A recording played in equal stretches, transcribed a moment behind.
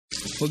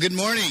Well, good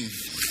morning.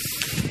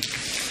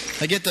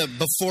 I get the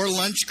before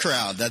lunch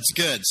crowd. That's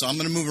good. So I'm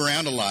going to move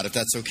around a lot if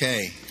that's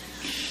okay.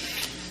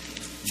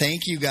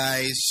 Thank you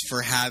guys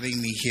for having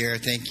me here.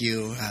 Thank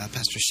you,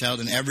 Pastor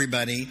Sheldon,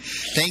 everybody.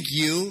 Thank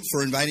you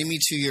for inviting me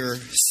to your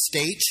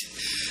state.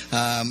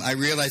 I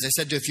realized I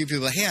said to a few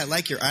people, hey, I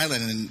like your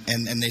island.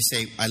 And they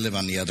say, I live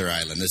on the other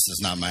island. This is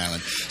not my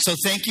island. So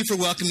thank you for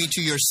welcoming me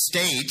to your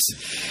state,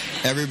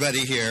 everybody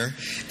here.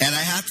 And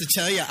I have to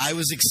tell you, I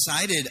was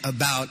excited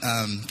about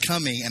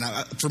coming, and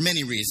for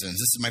many reasons.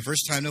 This is my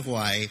first time to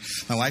Hawaii.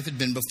 My wife had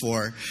been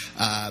before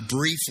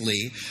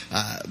briefly,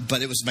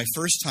 but it was my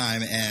first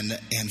time, and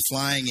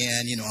flying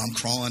in, you know, I'm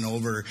crawling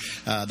over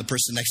the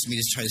person next to me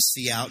to try to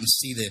see out and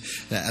see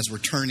as we're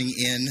turning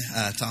in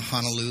to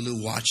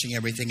Honolulu, watching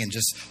everything and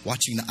just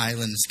watching the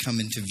islands come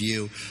into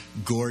view.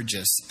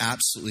 Gorgeous,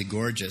 absolutely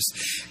gorgeous.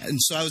 And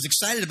so I was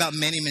excited about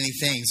many, many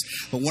things.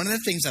 But one of the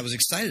things I was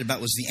excited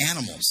about was the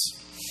animals.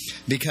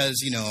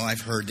 Because, you know,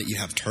 I've heard that you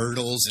have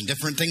turtles and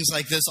different things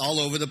like this all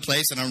over the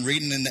place. And I'm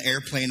reading in the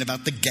airplane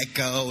about the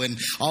gecko and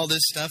all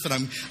this stuff.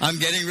 And I'm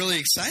getting really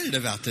excited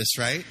about this,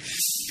 right?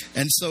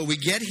 And so we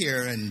get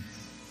here, and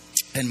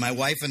my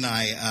wife and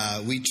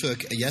I, we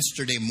took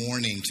yesterday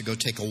morning to go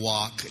take a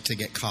walk to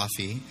get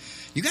coffee.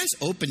 You guys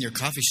open your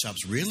coffee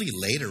shops really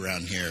late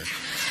around here.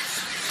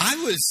 I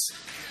was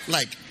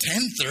like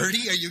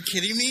 10:30. Are you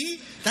kidding me?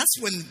 That's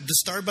when the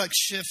Starbucks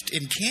shift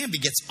in Canby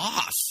gets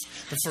off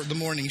for the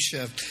morning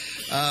shift.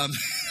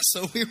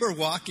 So we were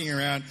walking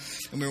around,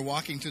 and we were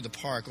walking through the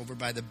park over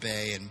by the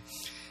bay,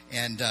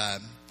 and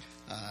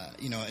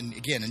you know, and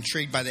again,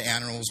 intrigued by the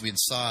animals. We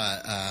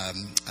saw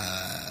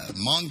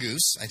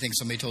mongoose. I think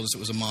somebody told us it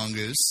was a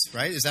mongoose,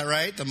 right? Is that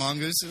right? The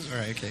mongooses? All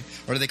right, okay.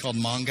 Or are they called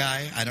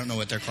mongai? I don't know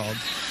what they're called.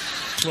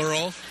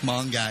 Plural,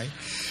 mongai.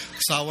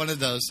 Saw one of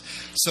those.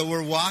 So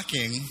we're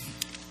walking,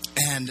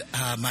 and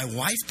my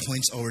wife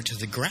points over to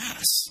the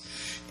grass,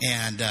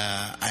 and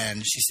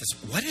she says,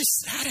 "What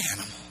is that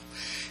animal?"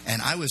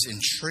 And I was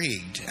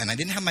intrigued, and I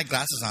didn't have my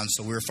glasses on,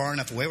 so we were far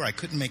enough away where I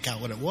couldn't make out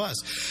what it was.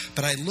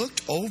 But I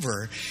looked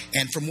over,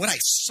 and from what I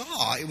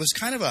saw, it was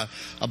kind of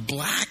a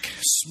black,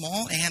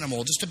 small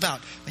animal, just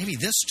about maybe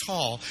this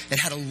tall. It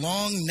had a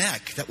long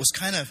neck that was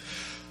kind of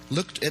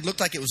it looked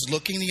like it was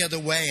looking the other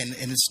way, and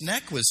its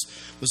neck was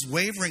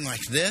wavering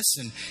like this,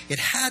 and it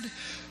had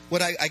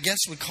what I guess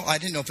would call, I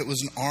didn't know if it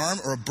was an arm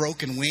or a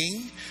broken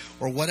wing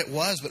or what it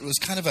was, but it was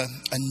kind of a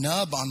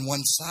nub on one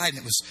side, and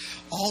it was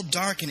all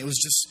dark, and it was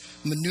just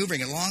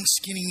maneuvering, a long,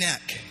 skinny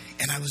neck.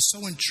 And I was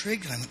so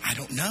intrigued, and I went, I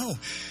don't know.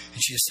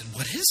 And she just said,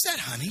 "What is that,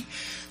 honey?"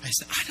 I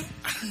said, I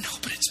don't know,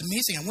 but it's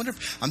amazing.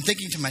 I'm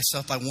thinking to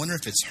myself, I wonder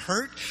if it's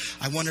hurt.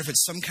 I wonder if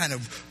it's some kind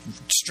of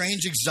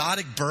strange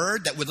exotic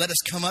bird that would let us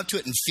come up to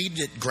it and feed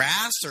it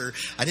grass, or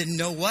I didn't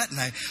know what.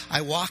 And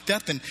I walked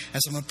up, and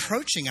as I'm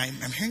approaching,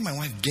 I'm hearing my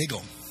wife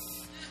giggle.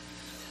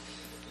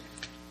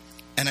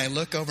 And I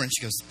look over, and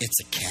she goes, "It's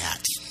a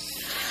cat."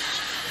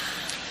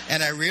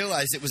 And I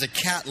realized it was a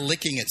cat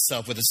licking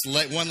itself with its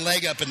one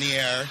leg up in the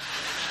air.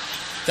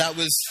 That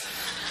was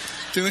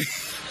doing...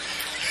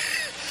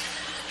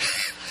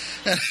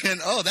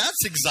 And oh,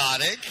 that's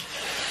exotic.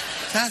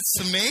 That's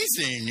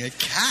amazing. A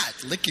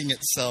cat licking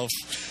itself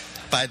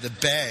by the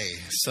bay.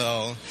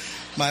 So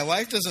my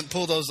wife doesn't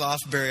pull those off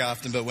very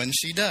often, but when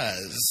she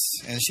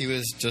does, and she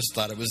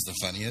thought it was the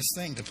funniest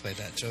thing to play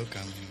that joke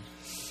on me.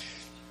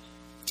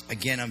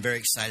 Again, I'm very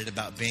excited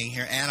about being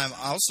here, and I'm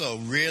also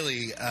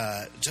really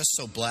just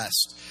so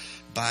blessed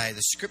by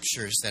the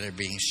scriptures that are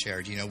being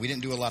shared. You know, we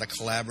didn't do a lot of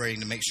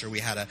collaborating to make sure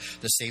we had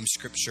the same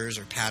scriptures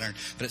or pattern,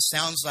 but it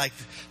sounds like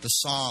the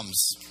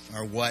Psalms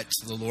are what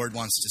the Lord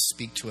wants to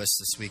speak to us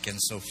this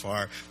weekend so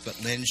far,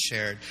 what Lynn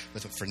shared,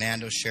 with what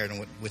Fernando shared,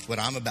 and with what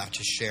I'm about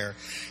to share.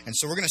 And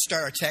so we're going to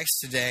start our text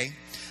today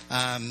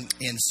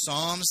in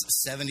Psalms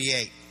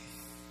 78.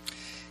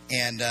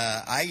 And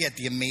I get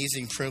the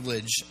amazing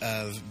privilege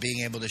of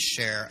being able to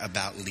share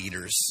about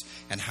leaders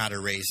and how to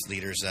raise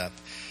leaders up.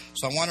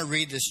 So I want to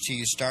read this to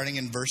you starting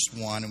in verse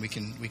 1, and we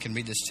can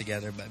read this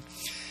together. But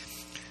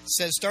it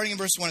says, starting in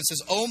verse 1, it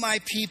says, "O my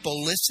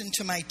people, listen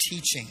to my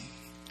teaching.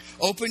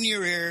 Open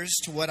your ears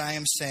to what I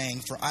am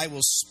saying, for I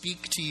will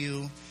speak to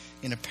you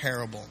in a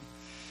parable.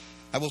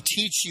 I will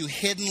teach you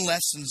hidden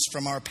lessons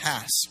from our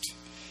past,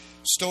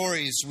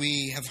 stories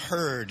we have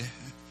heard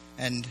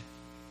and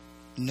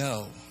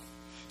know.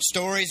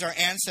 Stories our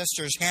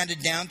ancestors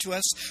handed down to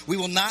us. We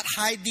will not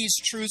hide these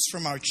truths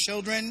from our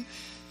children,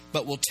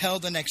 but will tell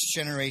the next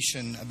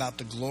generation about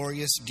the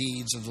glorious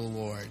deeds of the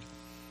Lord.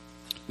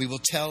 We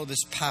will tell of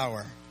his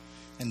power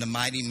and the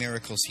mighty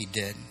miracles he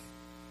did.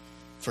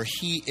 For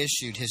he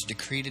issued his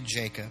decree to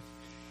Jacob.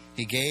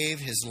 He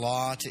gave his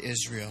law to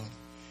Israel.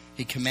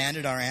 He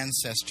commanded our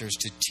ancestors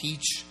to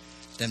teach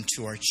them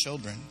to our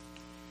children,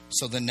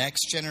 so the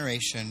next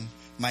generation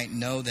might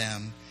know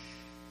them,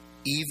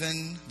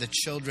 even the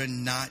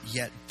children not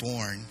yet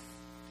born,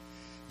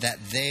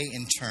 that they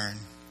in turn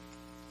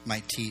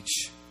might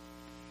teach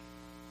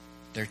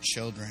their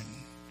children,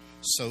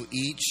 so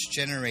each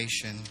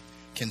generation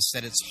can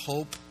set its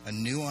hope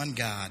anew on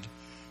God,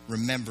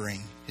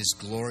 remembering his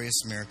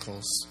glorious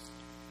miracles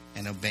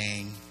and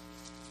obeying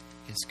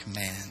His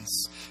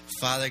commands.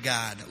 Father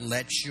God,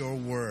 let your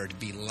word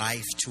be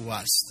life to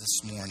us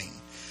this morning.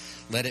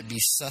 Let it be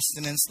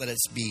sustenance. Let it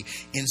be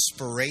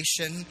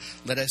inspiration.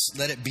 Let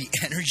it be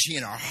energy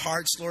in our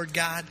hearts, Lord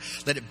God.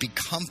 Let it be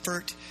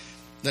comfort.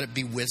 Let it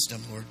be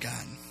wisdom, Lord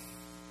God.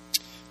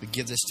 We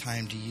give this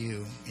time to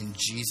you in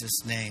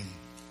Jesus' name.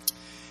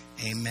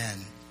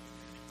 Amen.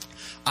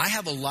 I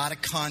have a lot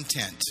of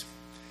content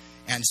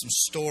and some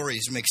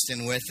stories mixed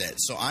in with it.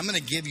 So I'm going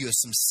to give you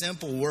some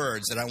simple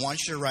words that I want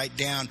you to write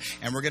down,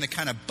 and we're going to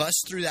kind of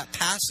bust through that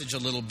passage a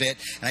little bit.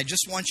 And I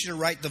just want you to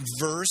write the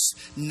verse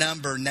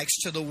number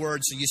next to the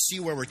word so you see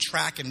where we're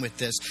tracking with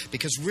this.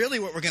 Because really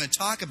what we're going to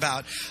talk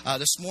about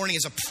this morning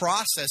is a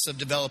process of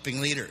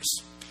developing leaders.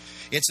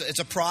 It's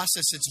a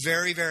process. It's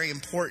very, very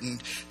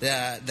important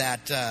that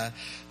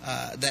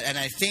and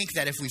I think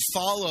that if we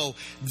follow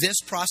this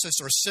process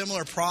or a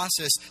similar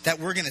process, that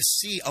we're going to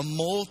see a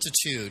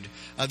multitude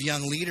of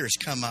young leaders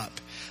come up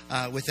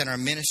within our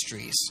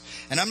ministries.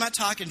 And I'm not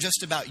talking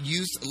just about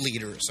youth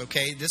leaders.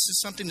 Okay, this is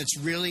something that's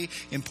really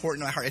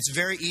important to my heart. It's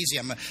very easy.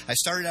 I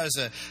started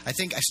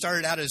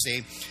out as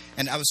a,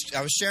 and I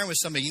was sharing with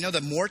somebody. You know,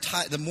 the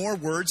more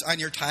words on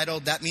your title,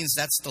 that means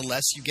that's the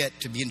less you get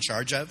to be in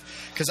charge of.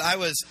 Because I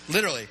was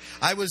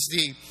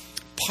the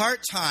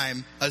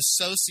part-time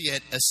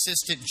associate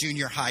assistant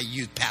junior high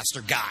youth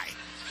pastor guy.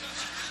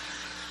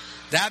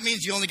 That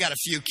means you only got a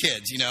few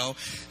kids, you know,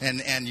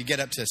 and you get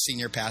up to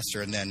senior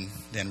pastor and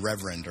then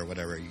reverend or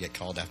whatever you get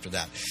called after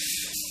that.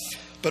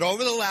 But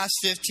over the last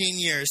 15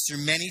 years,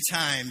 through many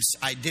times,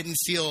 I didn't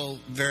feel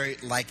very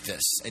like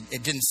this.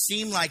 It didn't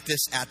seem like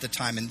this at the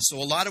time. And so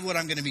a lot of what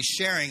I'm going to be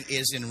sharing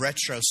is in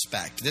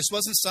retrospect. This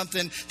wasn't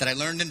something that I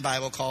learned in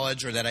Bible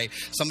college or that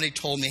somebody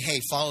told me, hey,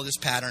 follow this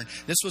pattern.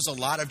 This was a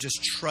lot of just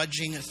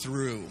trudging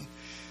through.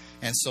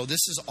 And so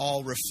this is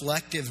all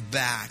reflective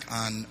back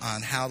on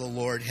how the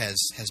Lord has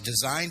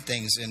designed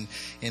things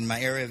in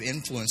my area of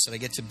influence that I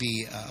get to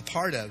be a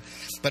part of.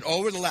 But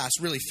over the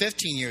last really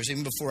 15 years,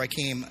 even before I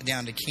came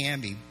down to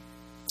Canby,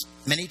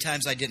 many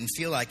times I didn't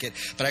feel like it.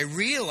 But I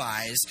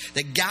realized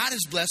that God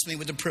has blessed me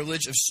with the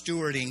privilege of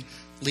stewarding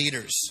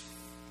leaders.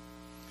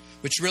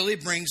 Which really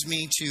brings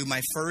me to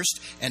my first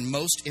and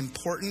most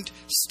important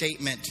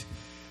statement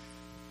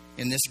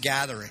in this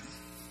gathering.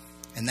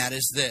 And that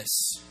is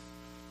this.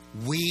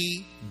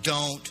 We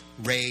don't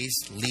raise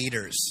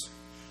leaders.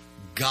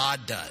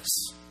 God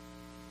does.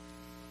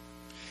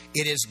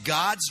 It is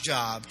God's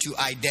job to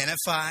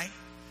identify,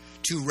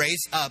 to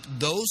raise up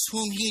those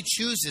whom He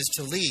chooses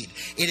to lead.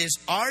 It is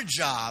our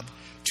job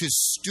to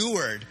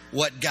steward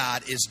what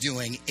God is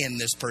doing in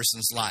this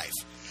person's life.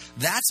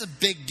 That's a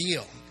big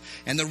deal.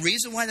 And the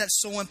reason why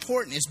that's so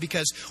important is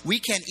because we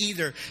can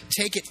either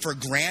take it for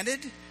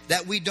granted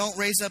that we don't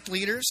raise up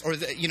leaders, or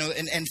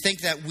and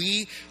think that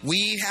we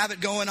have it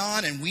going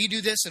on and we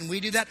do this and we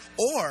do that,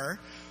 or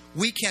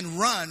we can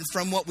run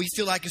from what we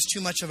feel like is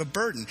too much of a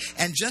burden.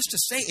 And just to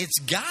say, it's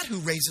God who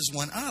raises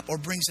one up or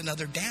brings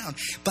another down,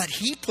 but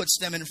He puts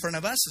them in front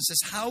of us and says,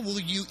 how will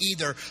you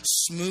either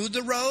smooth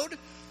the road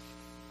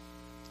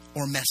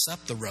or mess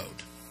up the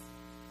road?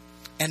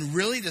 And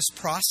really, this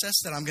process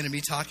that I'm going to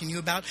be talking to you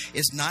about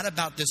is not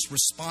about this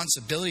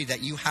responsibility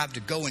that you have to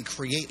go and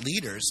create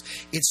leaders.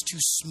 It's to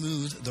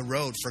smooth the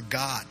road for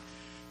God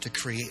to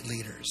create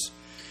leaders.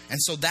 And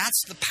so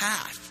that's the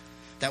path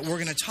that we're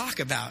going to talk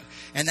about.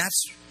 And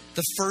that's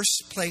the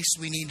first place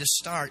we need to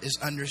start, is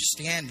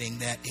understanding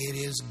that it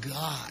is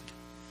God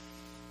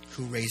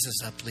who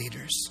raises up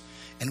leaders.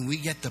 And we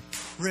get the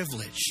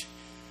privilege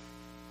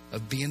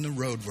of being the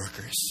road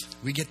workers.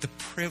 We get the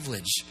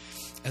privilege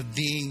of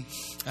being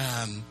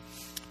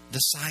the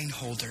sign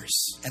holders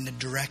and the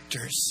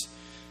directors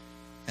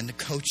and the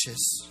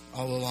coaches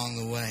all along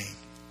the way.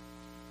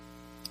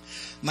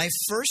 My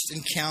first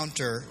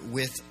encounter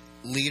with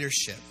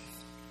leadership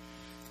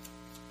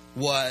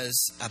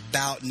was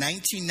about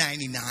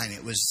 1999.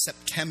 It was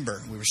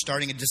September. We were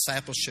starting a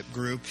discipleship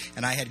group,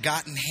 and I had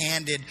gotten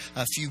handed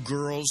a few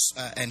girls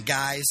and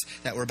guys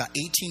that were about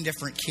 18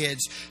 different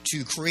kids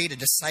to create a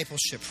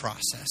discipleship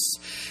process.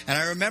 And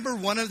I remember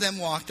one of them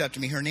walked up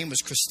to me. Her name was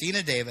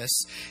Christina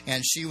Davis,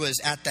 and she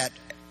was at that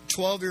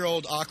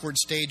 12-year-old awkward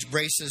stage,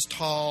 braces,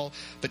 tall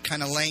but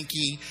kind of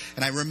lanky.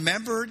 And I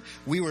remembered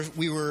we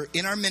were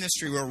in our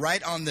ministry. We were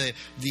right on the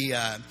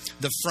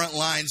front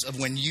lines of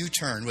when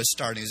U-Turn was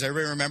starting. Does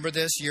everybody remember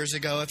this? Years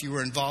ago, if you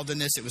were involved in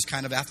this, it was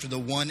kind of after the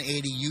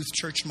 180 youth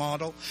church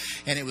model,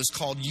 and it was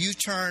called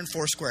U-Turn.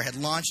 Foursquare had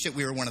launched it.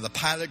 We were one of the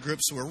pilot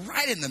groups, so we're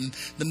right in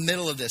the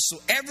middle of this. So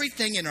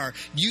everything in our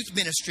youth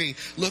ministry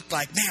looked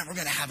like, man, we're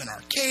going to have an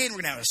arcade,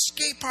 we're going to have a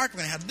skate park,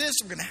 we're going to have this,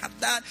 we're going to have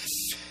that.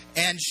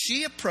 And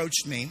she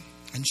approached me,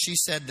 and she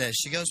said this.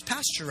 She goes,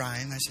 Pastor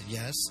Ryan. I said,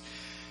 yes.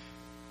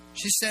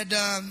 She said,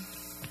 I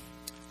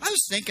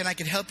was thinking I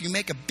could help you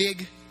make a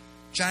big,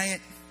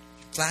 giant,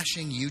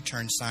 flashing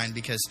U-turn sign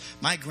because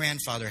my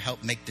grandfather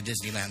helped make the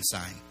Disneyland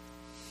sign.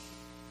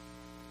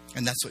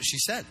 And that's what she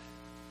said.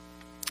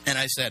 And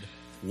I said,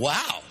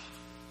 wow,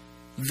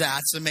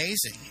 That's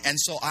amazing. And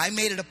so I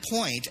made it a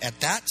point at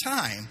that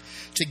time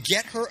to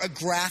get her a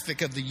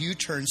graphic of the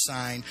U-turn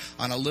sign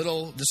on a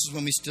little, this is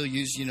when we still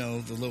use, the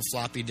little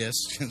floppy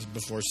disk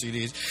before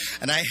CDs.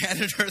 And I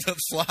handed her the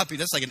floppy,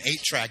 that's like an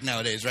 8-track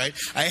nowadays, right?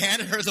 I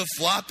handed her the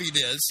floppy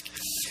disk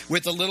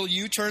with the little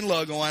U-turn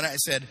logo on it. I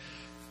said,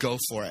 go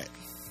for it.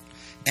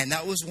 And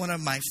that was one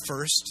of my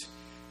first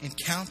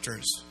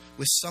encounters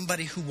with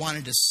somebody who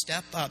wanted to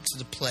step up to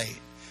the plate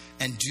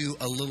and do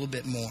a little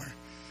bit more,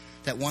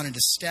 that wanted to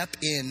step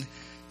in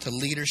to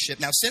leadership.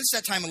 Now, since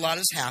that time, a lot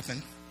has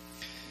happened.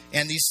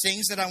 And these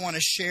things that I want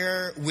to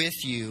share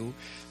with you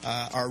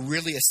are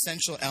really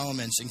essential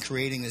elements in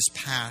creating this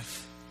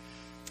path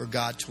for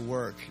God to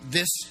work.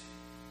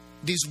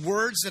 These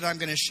words that I'm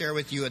going to share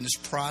with you in this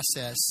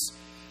process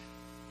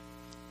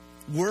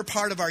were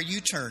part of our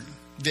U-turn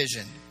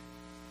vision,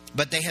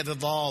 but they have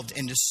evolved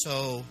into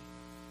so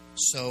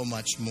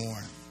much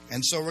more.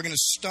 And so we're going to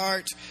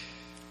start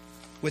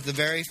with the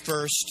very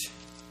first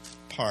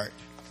part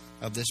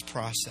of this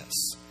process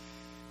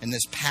and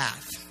this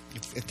path.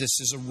 If this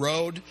is a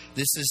road,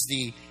 this is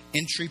the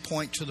entry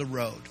point to the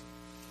road.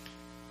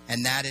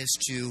 And that is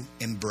to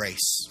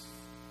embrace.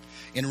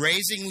 In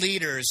raising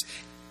leaders,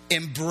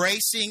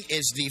 embracing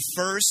is the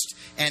first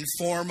and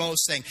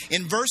foremost thing.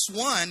 In verse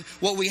 1,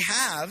 what we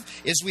have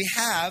is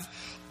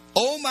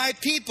 "O my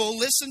people,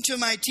 listen to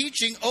my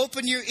teaching.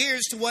 Open your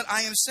ears to what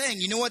I am saying."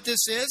 You know what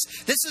this is?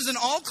 This is an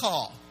all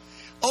call.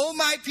 "Oh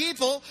my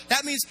people,"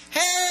 that means,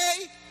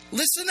 hey,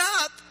 listen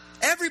up.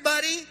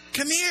 Everybody,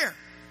 come here.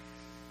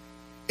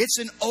 It's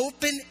an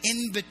open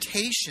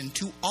invitation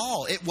to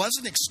all. It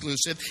wasn't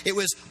exclusive. It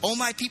was, "Oh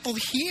my people,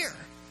 here."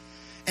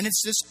 And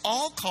it's this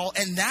all call,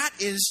 and that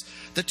is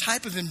the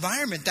type of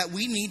environment that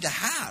we need to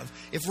have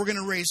if we're going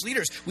to raise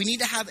leaders. We need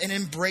to have an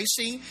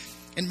embracing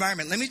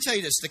environment. Let me tell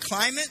you this, the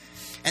climate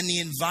and the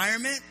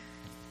environment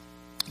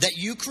that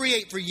you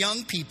create for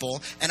young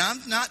people, and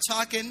I'm not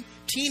talking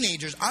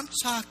teenagers, I'm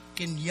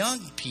talking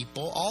young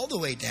people all the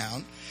way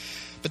down,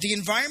 but the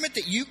environment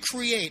that you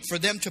create for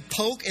them to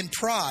poke and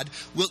prod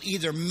will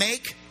either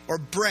make or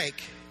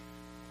break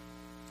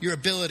your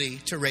ability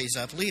to raise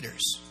up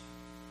leaders.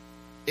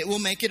 It will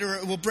make it or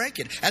it will break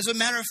it. As a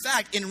matter of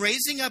fact, in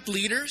raising up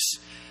leaders,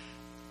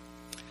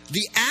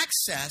 the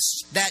access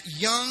that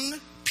young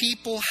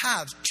people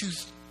have to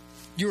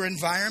your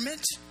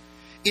environment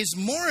is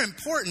more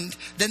important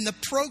than the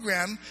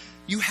program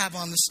you have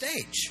on the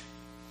stage.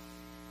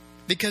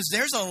 Because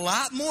there's a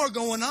lot more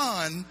going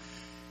on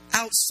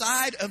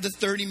outside of the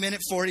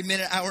 30-minute,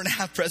 40-minute,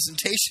 hour-and-a-half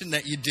presentation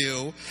that you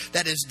do.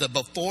 That is the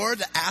before,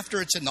 the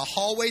after. It's in the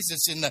hallways.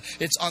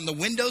 It's on the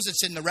windows.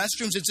 It's in the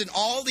restrooms. It's in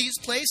all these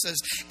places.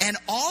 And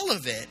all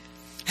of it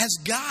has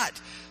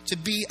got to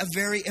be a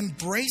very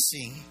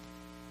embracing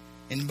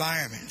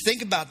environment.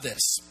 Think about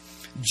this.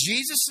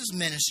 Jesus'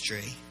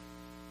 ministry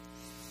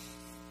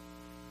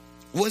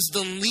was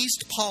the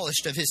least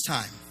polished of his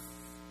time.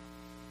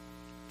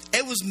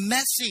 It was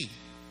messy.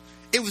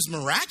 It was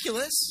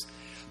miraculous,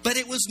 but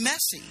it was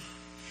messy.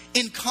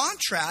 In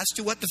contrast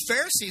to what the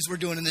Pharisees were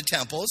doing in the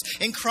temples,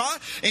 in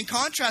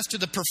contrast to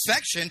the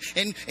perfection,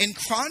 in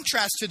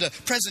contrast to the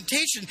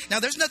presentation. Now,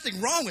 there's nothing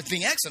wrong with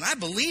being excellent. I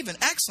believe in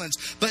excellence.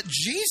 But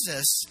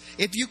Jesus,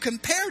 if you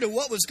compare to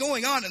what was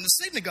going on in the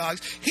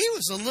synagogues, he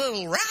was a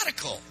little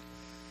radical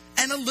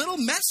and a little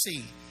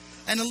messy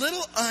and a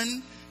little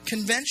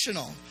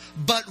unconventional.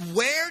 But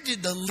where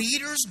did the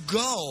leaders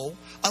go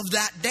of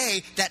that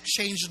day that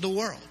changed the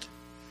world?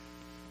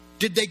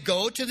 Did they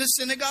go to the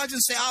synagogues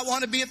and say, "I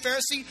want to be a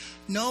Pharisee"?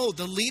 No,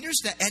 the leaders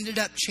that ended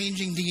up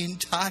changing the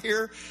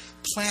entire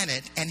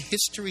planet and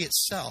history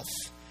itself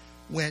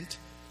went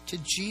to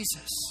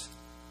Jesus.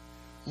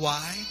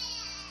 Why?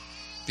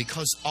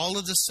 Because all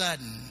of a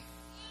sudden,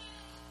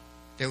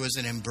 there was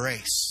an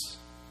embrace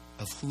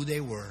of who they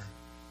were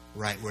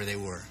right where they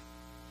were.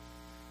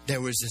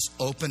 There was this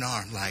open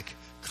arm like,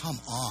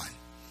 come on,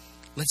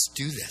 let's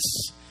do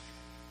this.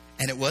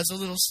 And it was a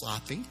little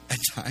sloppy at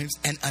times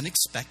and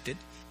unexpected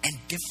and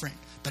different,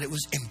 but it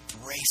was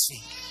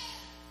embracing.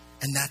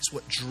 And that's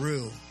what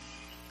drew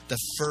the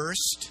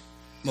first,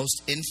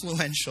 most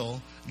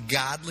influential,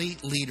 godly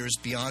leaders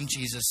beyond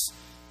Jesus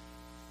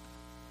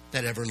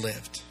that ever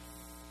lived.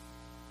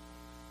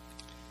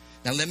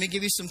 Now, let me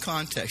give you some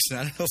context, and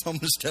I don't know if I'm going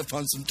to step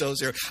on some toes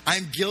here.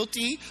 I'm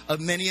guilty of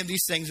many of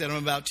these things that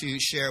I'm about to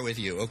share with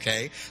you,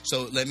 okay?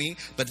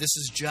 But this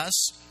is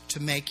just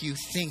to make you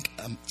think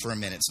for a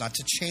minute. It's not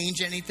to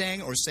change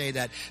anything or say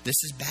that this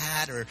is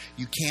bad or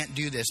you can't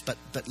do this, but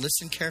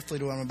listen carefully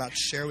to what I'm about to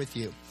share with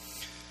you.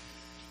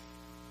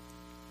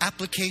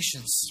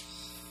 Applications.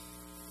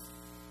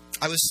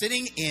 I was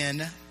sitting in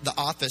the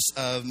office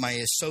of my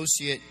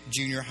associate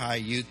junior high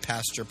youth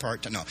pastor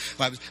part-time. No,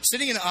 I was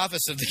sitting in the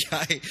office of the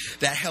guy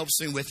that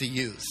helps me with the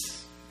youth.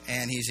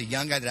 And he's a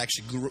young guy that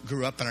actually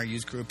grew up in our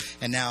youth group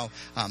and now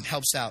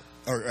helps out,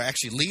 or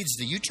actually leads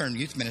the U-Turn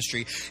youth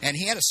ministry. And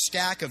he had a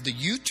stack of the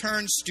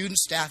U-Turn student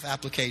staff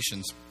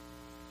applications.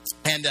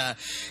 And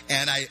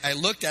I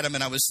looked at them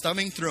and I was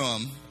thumbing through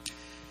them.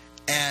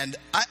 And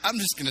I'm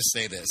just going to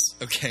say this,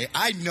 okay?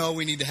 I know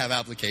we need to have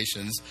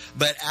applications,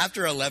 but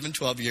after 11,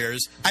 12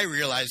 years, I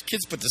realize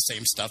kids put the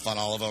same stuff on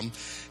all of them.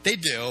 They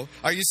do.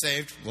 Are you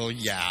saved? Well,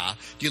 yeah.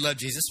 Do you love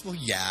Jesus? Well,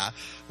 yeah.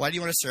 Why do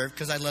you want to serve?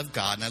 Because I love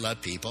God and I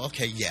love people.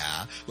 Okay,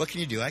 yeah. What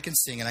can you do? I can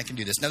sing and I can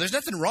do this. Now, there's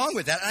nothing wrong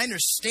with that. I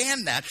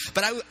understand that.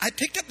 But I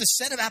picked up the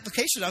set of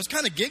applications. I was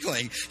kind of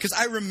giggling because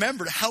I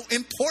remembered how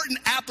important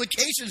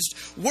applications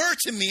were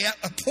to me at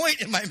a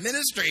point in my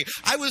ministry.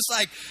 I was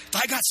like, if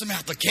I got some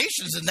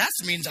applications, then that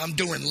means I'm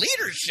doing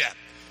leadership,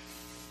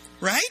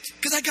 right?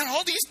 Because I got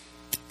all these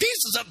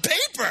pieces of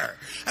paper.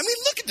 I mean,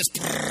 look at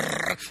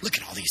this. Look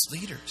at all these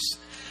leaders,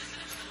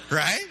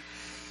 right?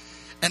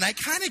 And I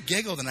kind of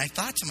giggled and I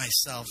thought to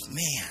myself,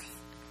 man,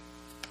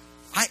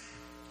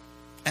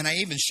 and I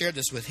even shared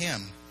this with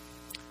him.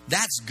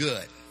 That's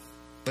good,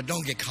 but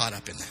don't get caught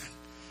up in that.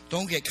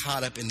 Don't get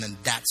caught up in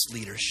that's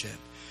leadership.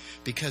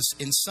 Because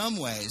in some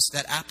ways,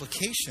 that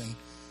application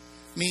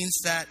means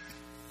that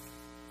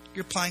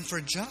you're applying for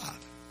a job.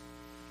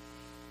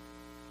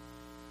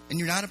 And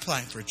you're not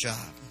applying for a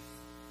job.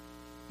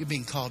 You're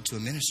being called to a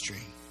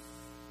ministry.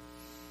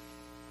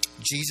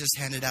 Jesus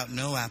handed out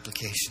no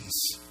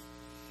applications.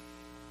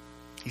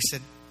 He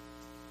said,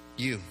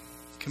 you,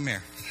 come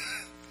here.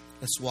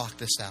 Let's walk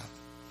this out.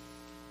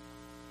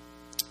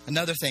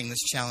 Another thing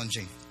that's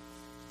challenging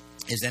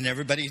is, and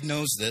everybody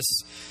knows this,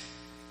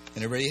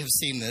 and everybody has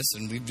seen this,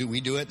 and we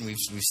do it, and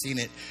we've seen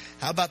it.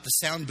 How about the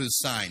sound booth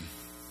sign?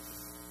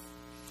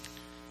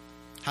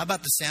 How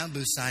about the sound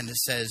booth sign that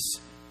says,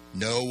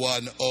 no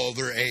one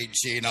over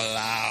 18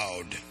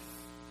 allowed?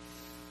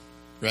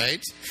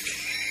 Right?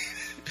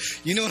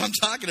 You know what I'm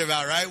talking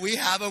about, right? We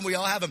have them. We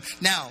all have them.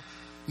 Now,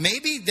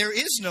 maybe there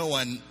is no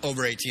one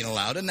over 18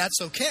 allowed, and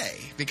that's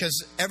okay,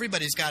 because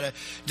everybody's got to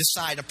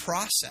decide a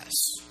process.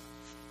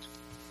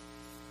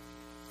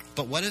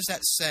 But what does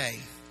that say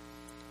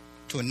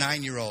to a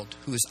 9-year-old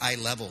who is eye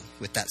level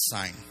with that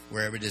sign,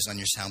 wherever it is on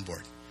your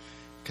soundboard?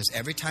 Because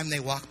every time they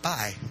walk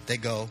by, they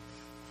go,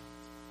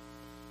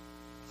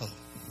 oh.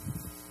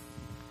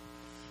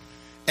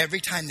 Every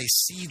time they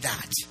see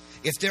that,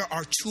 if there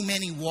are too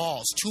many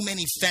walls, too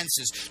many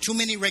fences, too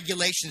many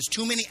regulations,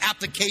 too many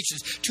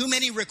applications, too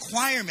many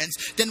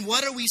requirements, then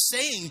what are we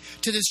saying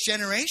to this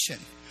generation?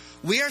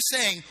 We are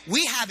saying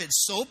we have it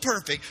so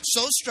perfect,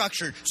 so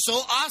structured,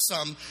 so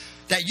awesome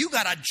that you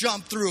got to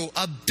jump through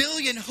a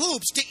billion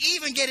hoops to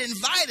even get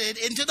invited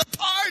into the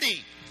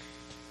party.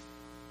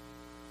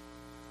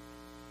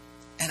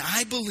 And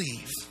I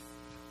believe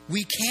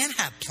we can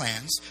have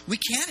plans, we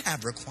can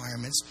have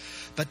requirements,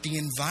 but the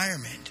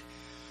environment,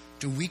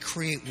 do we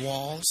create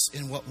walls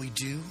in what we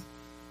do,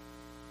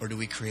 or do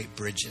we create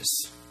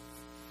bridges?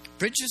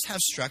 Bridges have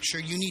structure.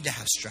 You need to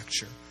have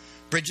structure.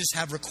 Bridges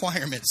have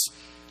requirements.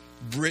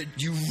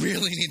 You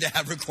really need to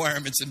have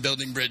requirements in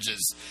building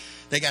bridges.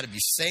 They got to be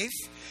safe.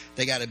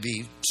 They got to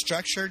be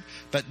structured,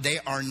 but they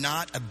are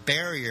not a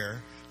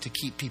barrier to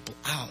keep people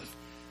out.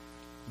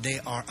 They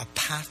are a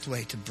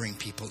pathway to bring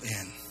people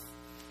in.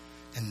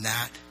 And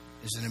that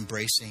is an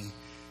embracing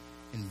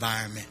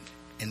environment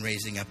and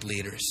raising up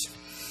leaders.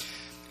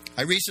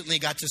 I recently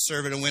got to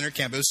serve at a winter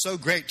camp. It was so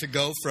great to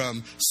go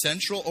from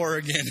Central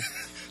Oregon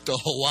to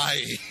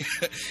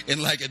Hawaii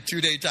in like a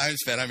 2-day time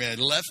span. I mean, I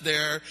left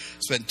there,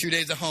 spent 2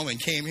 days at home, and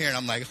came here, and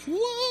I'm like,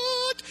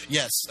 what?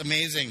 Yes,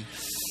 amazing.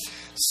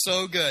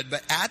 So good.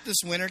 But at this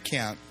winter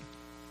camp,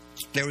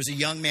 there was a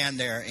young man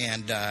there,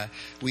 and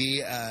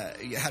we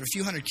had a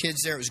few hundred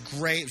kids there. It was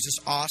great. It was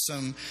just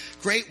awesome.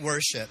 Great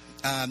worship.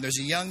 There's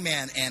a young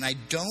man, and I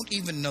don't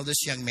even know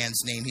this young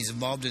man's name. He's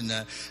involved in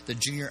the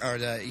junior,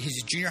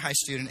 he's a junior high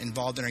student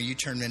involved in our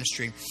U-Turn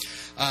ministry.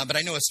 But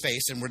I know his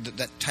face, and we're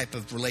that type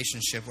of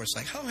relationship where it's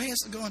like, oh, hey,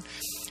 how's it going?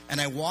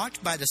 And I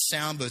walked by the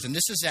sound booth, and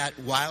this is at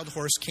Wild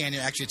Horse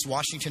Canyon. Actually, it's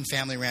Washington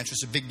Family Ranch.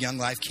 It's a big Young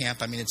Life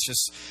camp. I mean,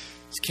 this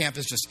camp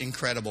is just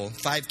incredible.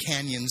 5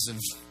 canyons of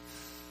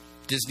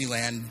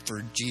Disneyland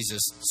for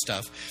Jesus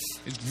stuff.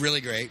 It's really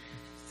great.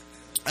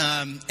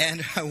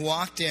 And I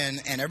walked in,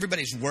 and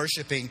everybody's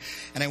worshiping.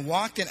 And I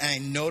walked in, and I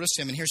noticed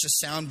him. And here's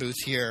a sound booth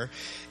here.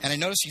 And I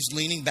noticed he's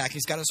leaning back.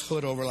 He's got his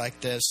hood over like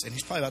this, and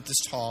he's probably about this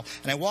tall.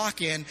 And I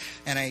walk in,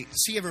 and I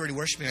see everybody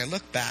worshiping. And I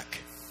look back,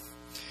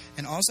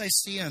 and all I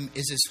see him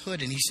is his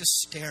hood, and he's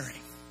just staring.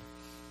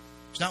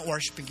 He's not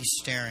worshiping. He's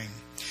staring.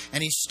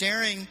 And he's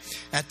staring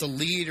at the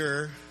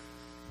leader,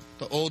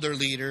 the older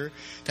leader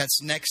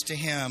that's next to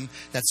him,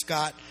 that's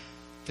got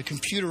the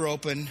computer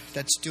open,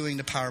 that's doing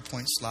the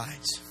PowerPoint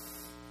slides.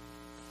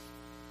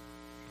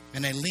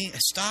 And I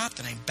stopped,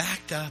 and I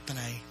backed up, and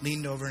I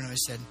leaned over, and I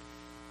said,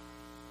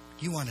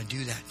 you want to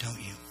do that, don't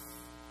you?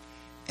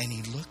 And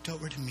he looked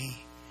over to me,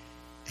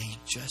 and he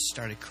just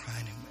started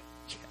crying and went,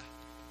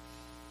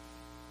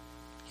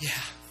 yeah.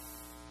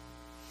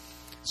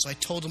 So I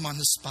told him on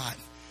the spot,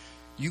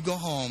 you go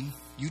home,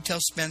 you tell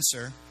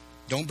Spencer,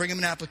 don't bring him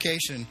an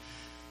application,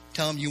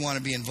 tell him you want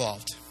to be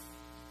involved.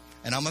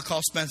 And I'm going to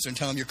call Spencer and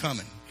tell him you're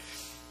coming.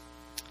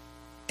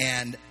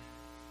 And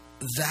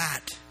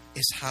that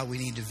is how we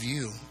need to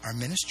view our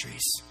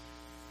ministries.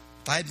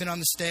 If I had been on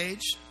the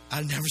stage,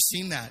 I'd never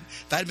seen that.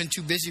 If I'd been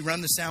too busy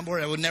running the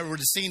soundboard, I would never would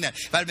have seen that.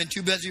 If I'd been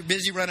too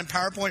busy running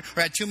PowerPoint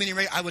or had too many,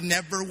 I would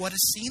never would have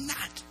seen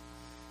that.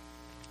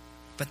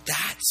 But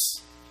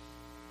that's,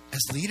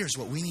 as leaders,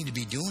 what we need to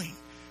be doing.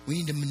 We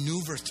need to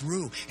maneuver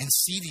through and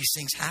see these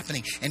things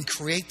happening and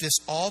create this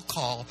all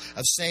call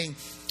of saying,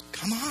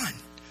 come on,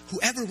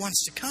 whoever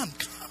wants to come.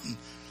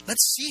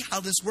 Let's see how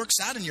this works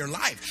out in your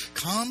life.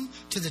 Come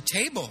to the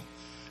table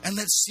and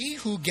let's see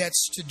who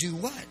gets to do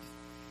what.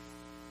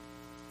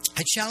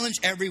 I challenge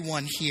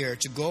everyone here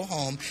to go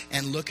home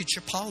and look at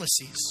your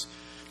policies.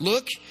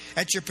 Look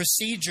at your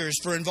procedures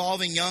for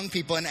involving young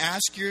people and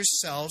ask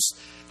yourselves,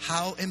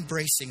 how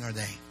embracing are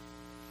they?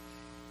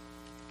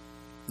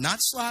 Not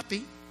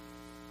sloppy,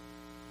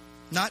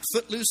 not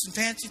footloose and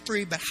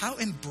fancy-free, but how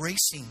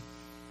embracing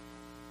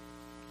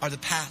are the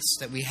paths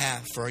that we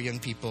have for our young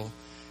people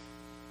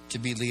to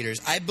be leaders.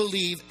 I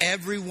believe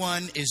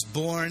everyone is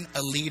born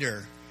a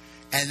leader,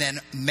 and then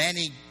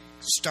many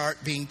start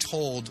being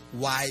told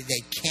why they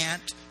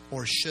can't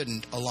or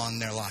shouldn't along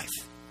their life.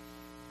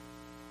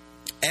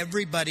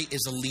 Everybody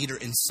is a leader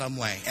in some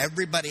way.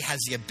 Everybody has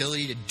the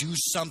ability to do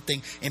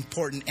something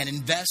important and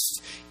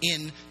invest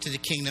into the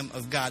kingdom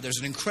of God. There's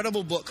an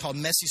incredible book called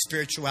Messy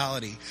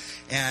Spirituality,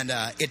 and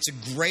it's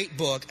a great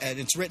book, and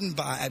it's written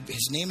by,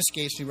 his name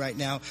escapes me right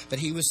now, but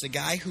he was the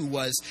guy who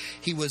was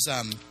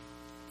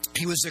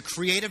the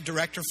creative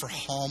director for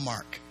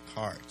Hallmark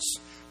cards.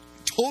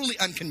 Totally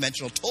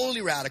unconventional,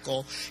 totally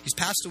radical. He's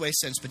passed away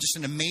since, but just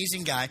an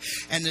amazing guy.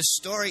 And this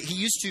story, he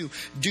used to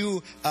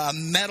do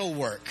metal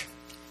work.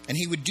 And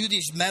he would do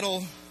these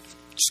metal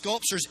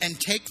sculptures and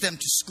take them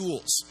to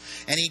schools.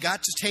 And he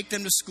got to take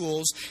them to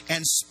schools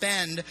and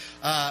spend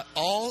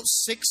all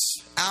 6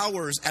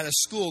 hours at a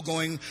school,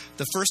 going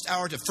the first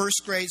hour to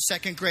first grade,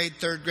 second grade,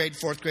 third grade,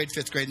 fourth grade,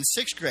 fifth grade, and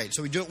sixth grade.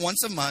 So we do it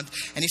once a month.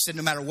 And he said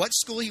no matter what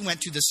school he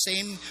went to, the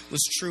same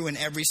was true in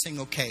every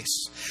single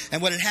case.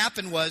 And what had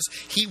happened was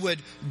he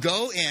would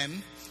go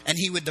in, and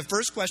the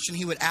first question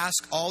he would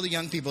ask all the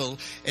young people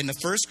in the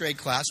first grade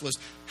class was,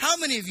 how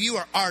many of you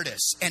are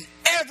artists? And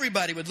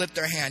everybody would lift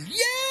their hand. Yeah,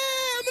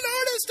 I'm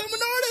an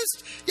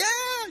artist. Yeah,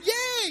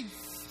 yay.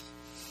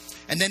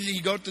 And then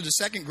he'd go through the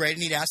second grade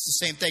and he'd ask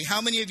the same thing.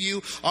 How many of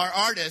you are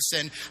artists?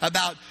 And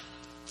about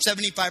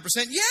 75%,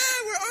 yeah,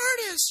 we're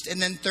artists.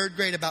 And then third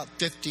grade, about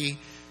 50.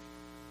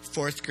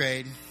 Fourth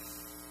grade,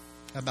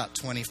 about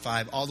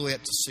 25. All the way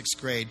up to sixth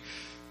grade,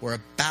 where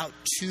about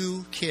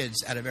 2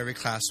 kids out of every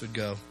class would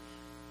go,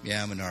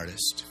 yeah, I'm an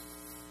artist.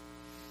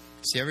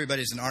 See,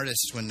 everybody's an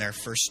artist when they're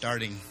first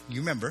starting.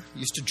 You remember,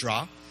 you used to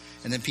draw,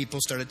 and then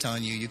people started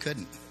telling you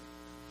couldn't.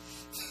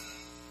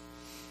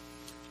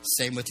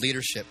 Same with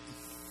leadership.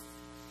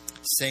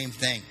 Same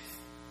thing.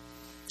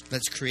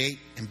 Let's create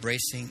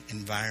embracing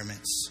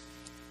environments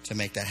to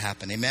make that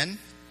happen. Amen?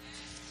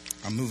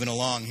 I'm moving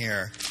along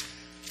here.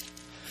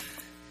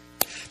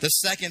 The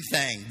second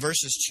thing,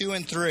 verses 2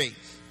 and 3.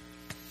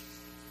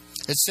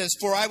 It says,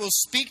 for I will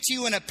speak to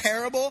you in a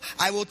parable.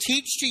 I will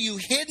teach to you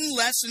hidden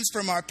lessons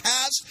from our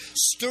past,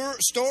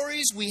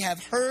 stories we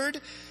have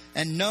heard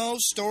and know,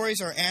 stories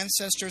our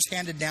ancestors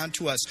handed down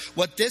to us.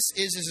 What this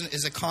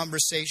is a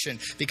conversation.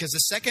 Because the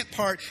second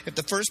part, if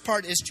the first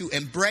part is to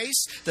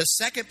embrace, the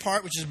second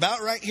part, which is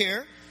about right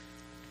here,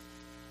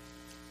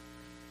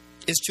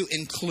 is to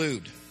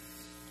include.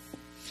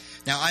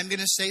 Now, I'm going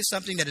to say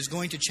something that is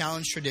going to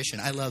challenge tradition.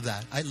 I love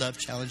that. I love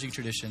challenging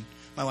tradition.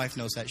 My wife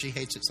knows that. She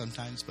hates it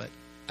sometimes, but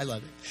I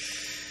love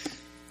it.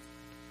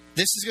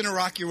 This is going to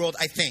rock your world,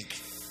 I think.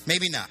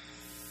 Maybe not.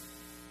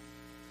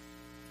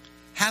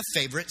 Have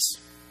favorites.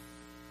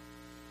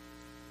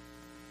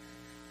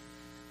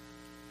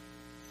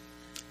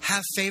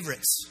 Have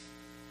favorites.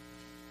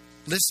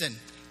 Listen,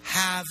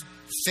 have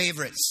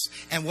favorites.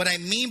 And what I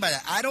mean by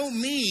that, I don't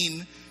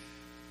mean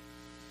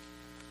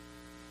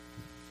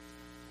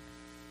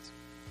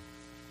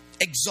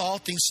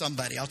exalting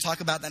somebody. I'll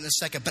talk about that in a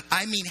second. But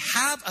I mean,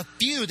 have a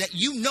few that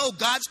you know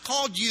God's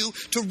called you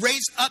to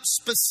raise up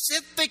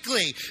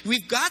specifically.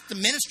 We've got the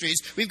ministries.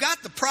 We've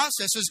got the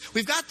processes.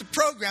 We've got the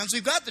programs.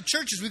 We've got the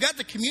churches. We've got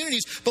the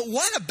communities. But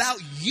what about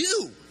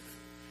you?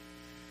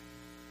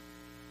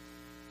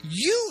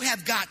 You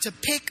have got to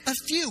pick a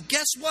few.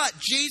 Guess what?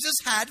 Jesus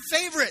had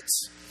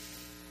favorites.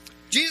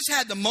 Jesus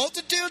had the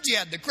multitudes. He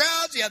had the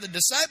crowds. He had the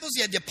disciples.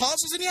 He had the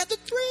apostles. And he had the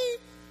 3.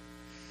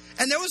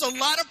 And there was a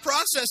lot of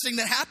processing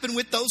that happened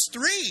with those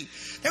 3.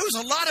 There was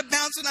a lot of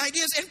bouncing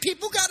ideas. And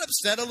people got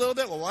upset a little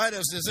bit. Well, why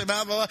does this?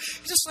 Blah, blah, blah.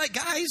 Just like,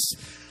 guys,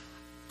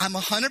 I'm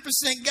 100%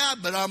 God,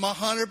 but I'm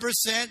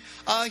 100%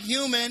 a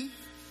human.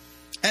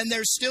 And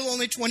there's still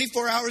only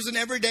 24 hours in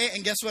every day.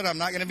 And guess what? I'm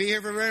not going to be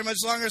here for very much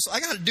longer. So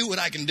I got to do what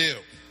I can do.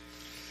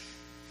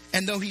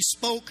 And though he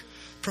spoke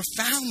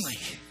profoundly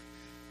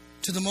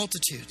to the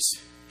multitudes,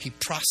 he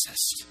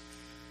processed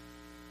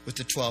with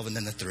the 12 and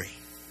then the 3.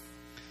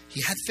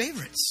 He had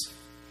favorites.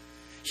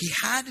 He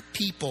had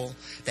people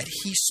that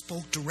he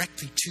spoke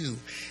directly to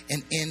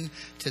and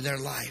into their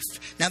life.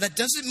 Now, that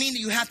doesn't mean that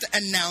you have to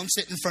announce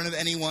it in front of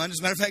anyone. As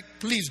a matter of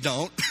fact, please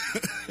don't.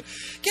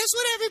 Guess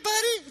what,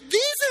 everybody?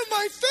 These are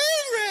my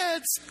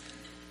favorites.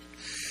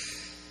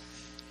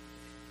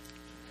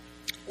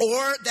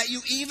 or that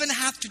you even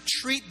have to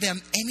treat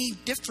them any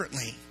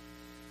differently.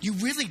 You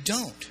really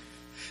don't.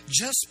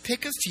 Just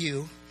pick a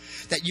few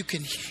that you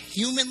can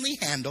humanly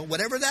handle,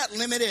 whatever that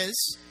limit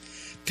is.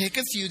 Pick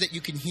a few that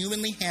you can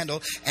humanly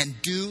handle and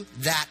do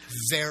that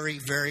very,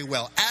 very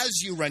well.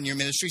 As you run your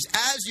ministries,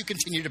 as you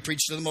continue to preach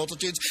to the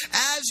multitudes,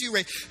 as you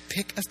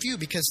pick a few.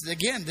 Because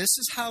again, this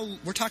is how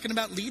we're talking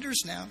about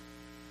leaders now.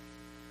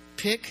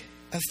 Pick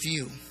a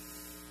few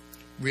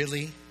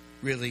really,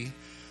 really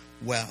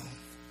well.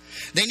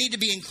 They need to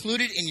be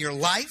included in your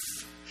life.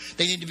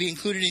 They need to be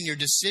included in your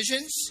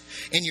decisions,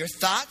 in your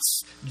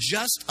thoughts,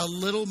 just a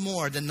little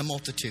more than the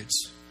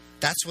multitudes.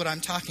 That's what I'm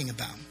talking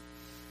about.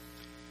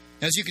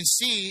 As you can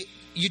see,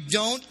 you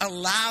don't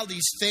allow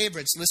these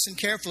favorites, listen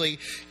carefully,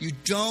 you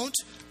don't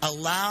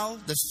allow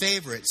the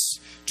favorites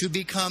to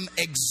become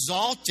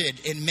exalted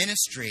in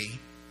ministry.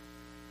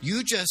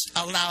 You just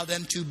allow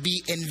them to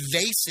be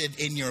invasive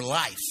in your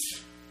life.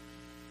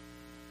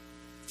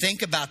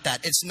 Think about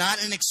that. It's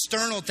not an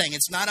external thing.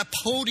 It's not a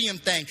podium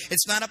thing.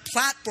 It's not a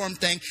platform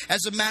thing.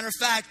 As a matter of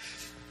fact,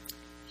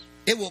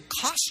 it will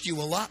cost you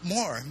a lot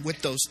more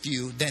with those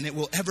few than it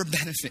will ever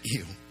benefit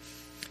you.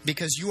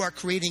 Because you are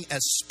creating a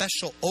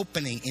special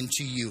opening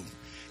into you,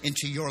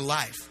 into your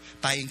life,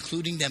 by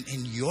including them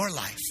in your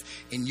life,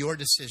 in your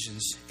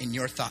decisions, in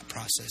your thought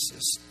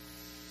processes.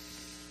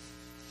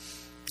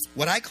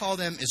 What I call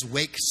them is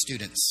wake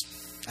students.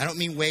 I don't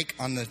mean wake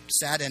on the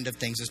sad end of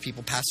things as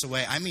people pass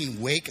away. I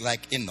mean wake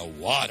like in the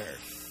water.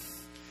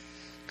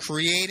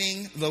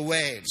 Creating the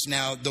waves.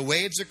 Now, the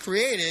waves are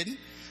created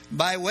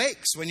by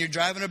wakes. When you're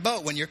driving a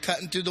boat, when you're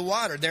cutting through the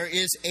water, there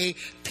is a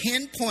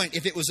pinpoint.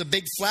 If it was a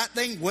big flat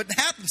thing, it wouldn't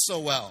happen so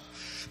well.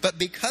 But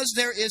because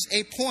there is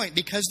a point,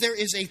 because there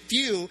is a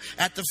few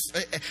at a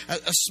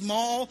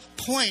small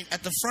point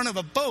at the front of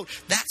a boat,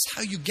 that's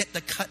how you get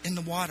the cut in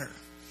the water.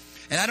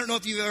 And I don't know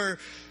if you've ever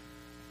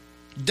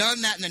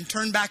done that and then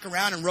turned back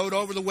around and rode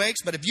over the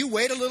wakes, but if you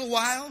wait a little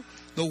while,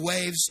 the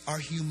waves are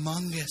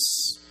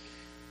humongous.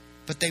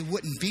 But they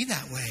wouldn't be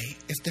that way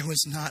if there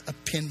was not a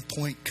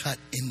pinpoint cut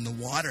in the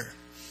water.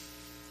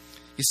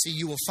 You see,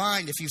 you will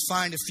find, if you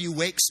find a few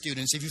wake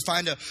students, if you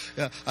find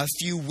a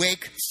few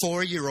wake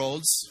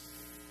 4-year-olds,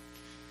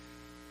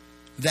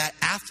 that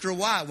after a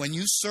while, when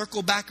you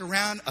circle back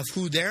around of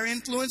who they're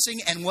influencing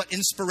and what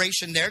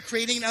inspiration they're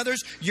creating in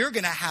others, you're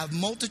going to have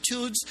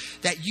multitudes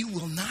that you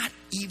will not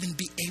even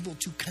be able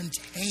to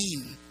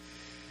contain.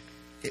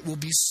 It will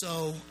be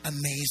so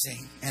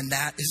amazing. And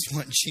that is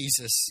what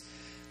Jesus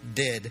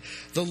did.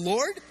 The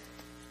Lord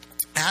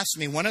asked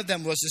me, one of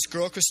them was this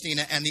girl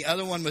Christina, and the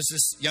other one was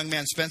this young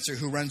man Spencer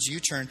who runs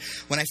U-Turn.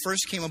 When I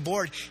first came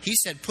aboard, he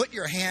said, put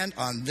your hand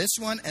on this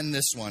one and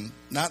this one.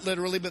 Not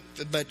literally,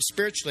 but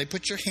spiritually,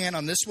 put your hand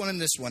on this one and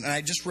this one. And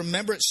I just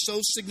remember it so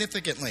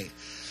significantly.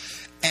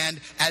 And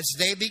as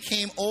they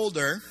became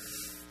older,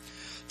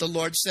 the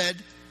Lord said,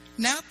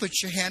 now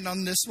put your hand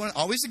on this one.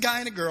 Always a guy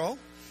and a girl,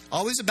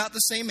 always about the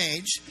same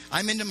age.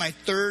 I'm into my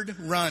 3rd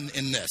run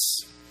in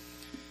this.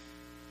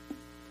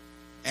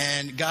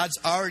 And God's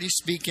already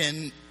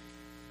speaking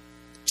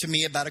to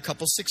me about a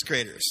couple 6th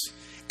graders.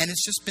 And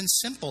it's just been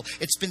simple.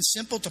 It's been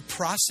simple to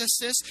process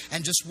this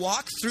and just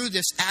walk through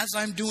this as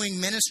I'm doing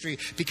ministry,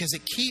 because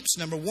it keeps,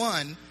 number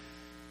one,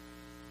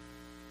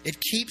 it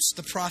keeps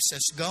the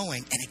process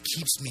going and it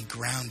keeps me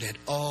grounded.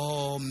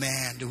 Oh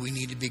man, do we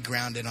need to be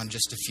grounded on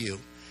just a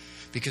few?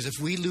 Because if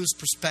we lose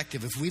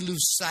perspective, if we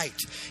lose sight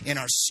in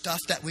our stuff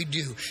that we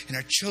do, in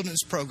our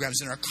children's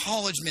programs, in our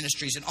college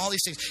ministries, and all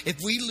these things, if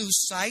we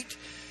lose sight,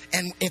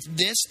 and if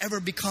this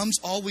ever becomes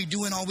all we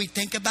do and all we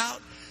think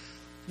about,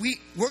 we're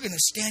going to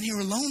stand here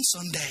alone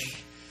someday,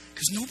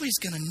 because nobody's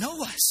going to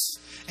know us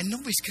and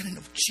nobody's going to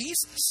know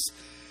Jesus.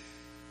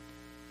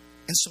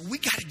 And so we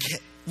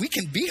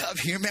can be up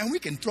here, man. We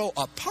can throw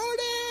a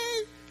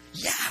party.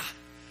 Yeah.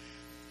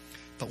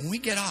 But when we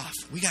get off,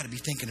 we got to be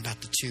thinking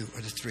about the 2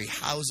 or the 3.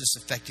 How is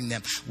this affecting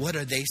them? What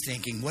are they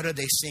thinking? What are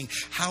they seeing?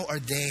 How are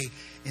they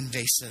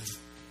invasive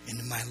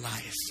into my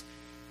life?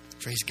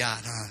 Praise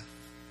God, huh?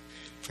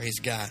 Praise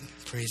God.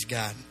 Praise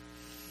God.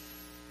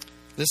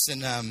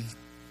 Listen,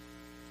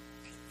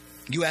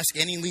 you ask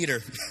any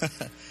leader,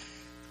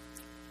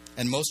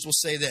 and most will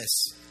say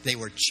this: they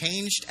were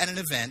changed at an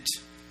event,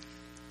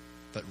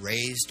 but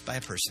raised by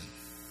a person.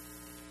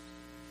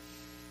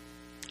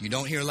 You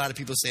don't hear a lot of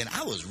people saying,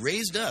 I was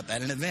raised up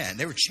at an event.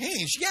 They were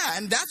changed. Yeah,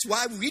 and that's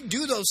why we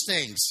do those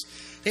things.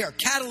 They are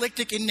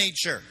catalytic in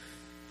nature.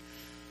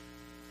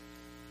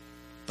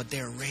 But they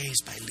are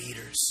raised by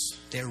leaders.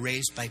 They are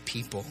raised by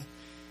people.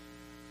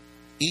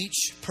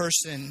 Each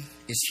person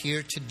is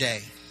here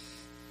today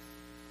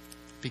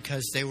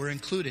because they were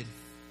included.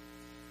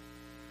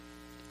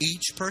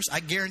 Each person,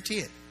 I guarantee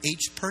it,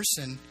 each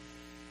person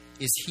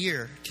is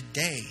here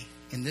today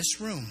in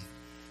this room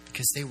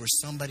because they were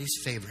somebody's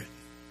favorite.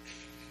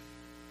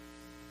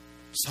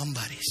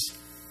 Somebody's.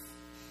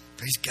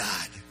 Praise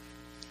God.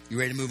 You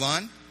ready to move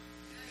on?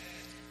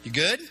 You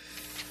good?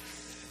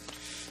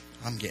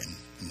 I'm getting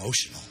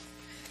emotional.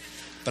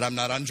 But I'm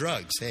not on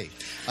drugs. Hey.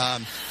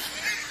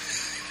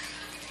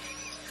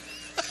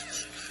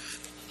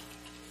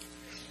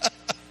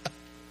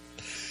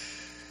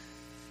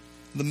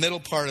 The middle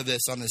part of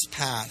this on this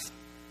path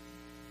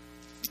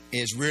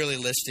is really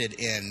listed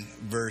in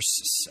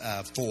verse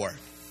 4. It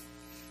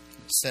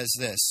says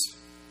this.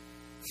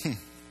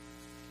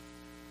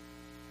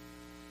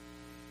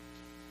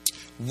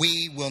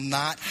 We will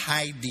not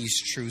hide these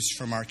truths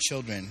from our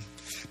children,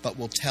 but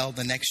will tell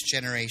the next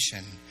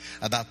generation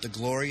about the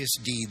glorious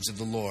deeds of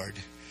the Lord.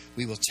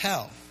 We will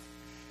tell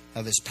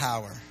of his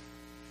power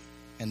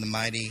and the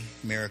mighty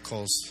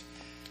miracles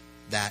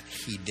that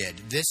he did.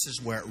 This is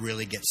where it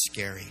really gets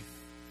scary,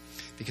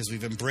 because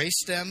we've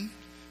embraced them,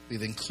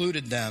 we've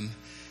included them,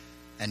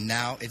 and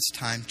now it's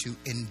time to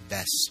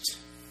invest.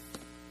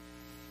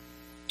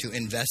 To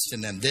invest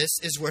in them. This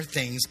is where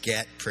things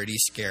get pretty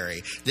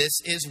scary. This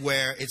is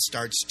where it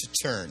starts to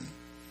turn.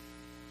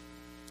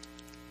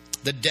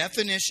 The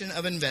definition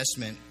of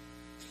investment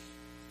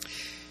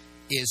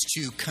is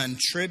to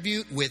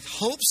contribute with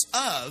hopes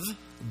of,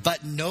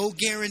 but no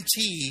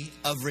guarantee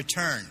of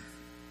return.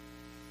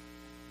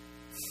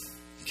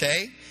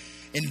 Okay?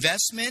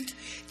 Investment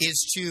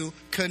is to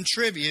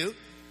contribute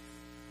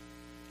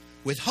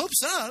with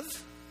hopes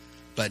of,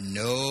 but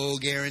no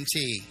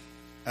guarantee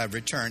of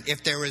return.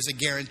 If there was a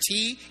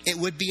guarantee, it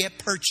would be a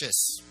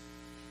purchase.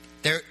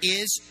 There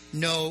is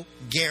no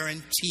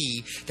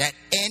guarantee that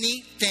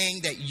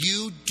anything that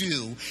you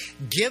do,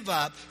 give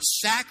up,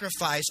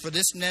 sacrifice for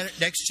this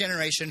next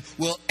generation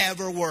will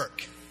ever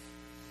work.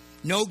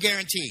 No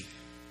guarantee.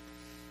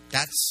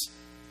 That's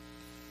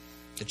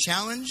the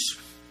challenge,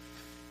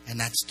 and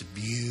that's the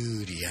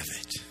beauty of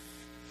it.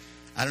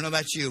 I don't know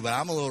about you, but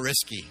I'm a little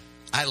risky.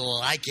 I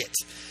like it.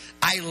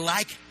 I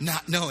like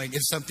not knowing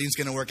if something's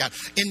going to work out.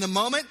 In the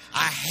moment,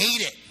 I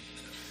hate it.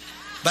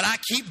 But I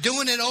keep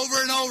doing it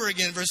over and over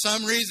again for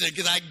some reason,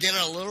 because I get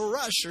a little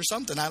rush or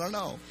something. I don't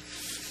know.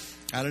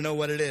 I don't know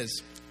what it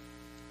is.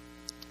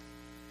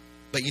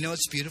 But you know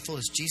what's beautiful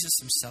is Jesus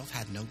himself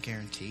had no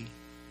guarantee.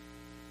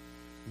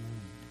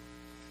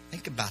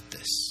 Think about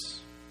this.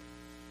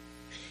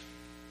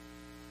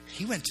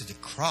 He went to the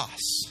cross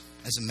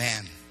as a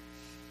man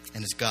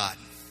and as God.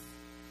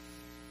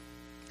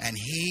 And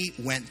he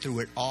went through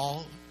it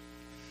all,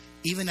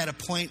 even at a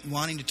point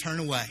wanting to turn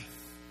away.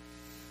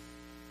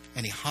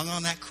 And he hung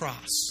on that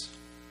cross.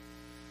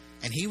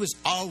 And he was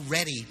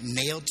already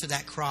nailed to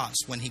that cross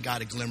when he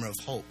got a glimmer of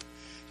hope.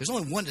 There's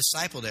only one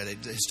disciple there.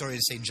 The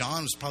historians say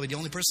John was probably the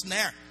only person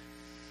there.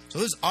 So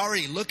it was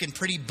already looking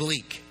pretty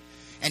bleak.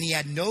 And he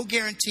had no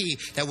guarantee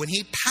that when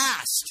he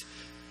passed,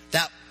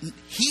 that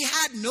he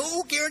had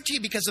no guarantee,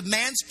 because of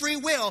man's free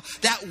will,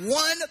 that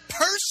one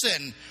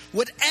person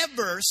would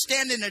ever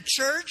stand in a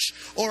church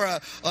or a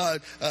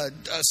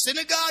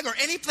synagogue or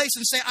any place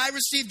and say, I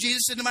received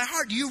Jesus into my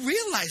heart. Do you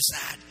realize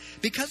that?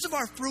 Because of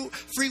our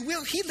free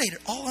will, he laid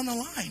it all on the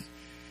line.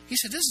 He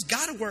said, this has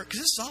got to work, because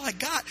this is all I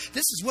got.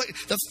 This is what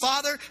the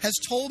Father has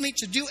told me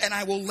to do, and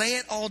I will lay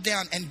it all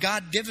down. And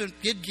God did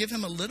give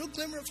him a little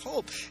glimmer of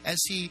hope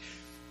as he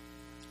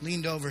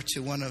leaned over to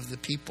one of the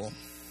people,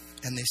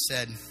 and they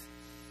said,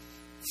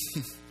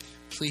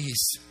 please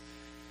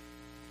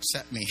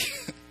accept me.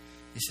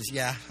 He says,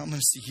 yeah, I'm going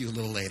to see you a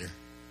little later.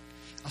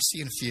 I'll see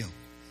you in a few.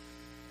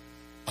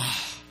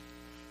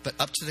 But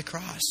up to the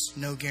cross,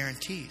 no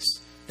guarantees.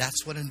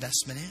 That's what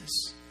investment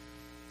is.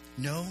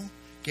 No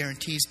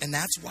guarantees. And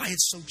that's why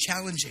it's so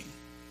challenging.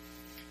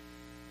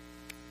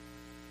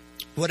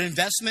 What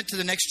investment to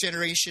the next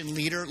generation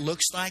leader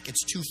looks like,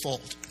 it's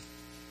twofold.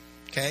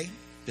 Okay?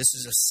 This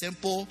is a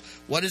simple,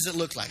 what does it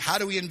look like? How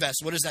do we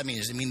invest? What does that mean?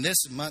 Does it mean this?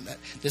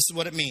 This is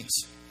what it means.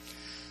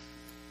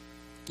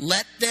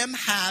 Let them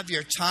have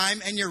your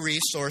time and your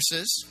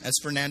resources, as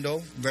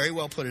Fernando very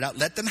well put it out.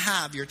 Let them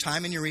have your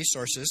time and your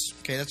resources.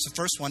 Okay, that's the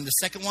first one. The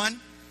second one,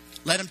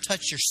 let them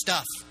touch your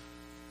stuff.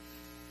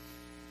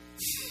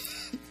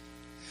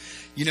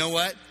 You know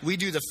what? We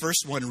do the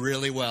first one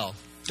really well,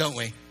 don't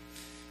we?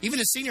 Even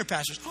as senior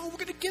pastors, we're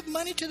going to give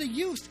money to the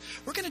youth.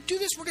 We're going to do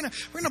this. We're going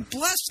to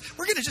bless.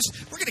 We're going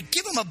to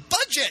give them a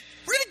budget.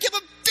 We're going to give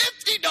them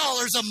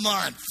 $50 a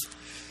month.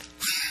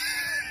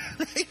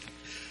 Right?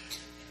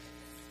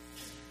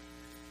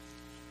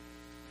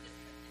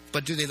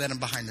 But do they let them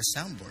behind the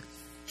soundboard?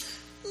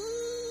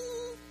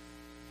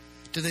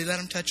 Do they let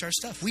them touch our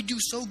stuff? We do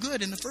so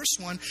good in the first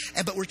one,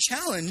 but we're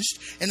challenged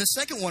in the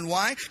second one.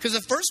 Why? Because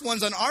the first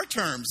one's on our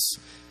terms.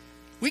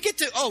 We get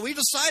to, we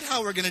decide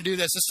how we're going to do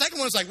this. The second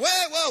one is like,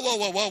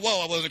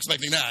 whoa, I wasn't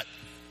expecting that.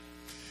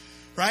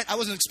 Right? I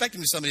wasn't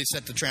expecting somebody to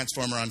set the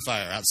transformer on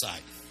fire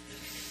outside.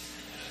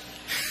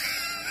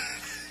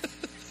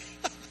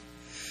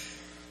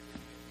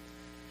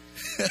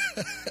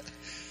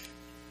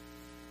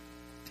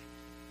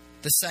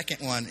 The second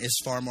one is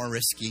far more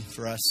risky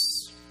for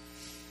us.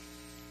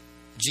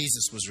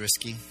 Jesus was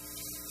risky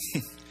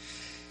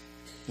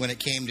when it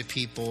came to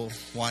people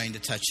wanting to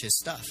touch his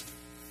stuff.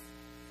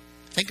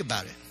 Think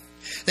about it.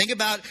 Think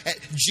about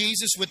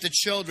Jesus with the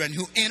children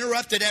who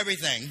interrupted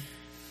everything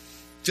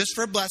just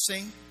for a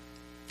blessing.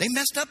 They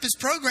messed up his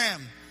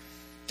program.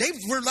 They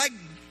were like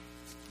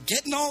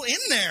getting all in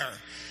there.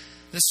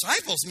 The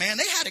disciples, man,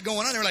 they had it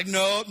going on. They were like,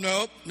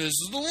 nope, this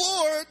is the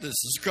Lord. This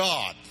is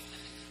God.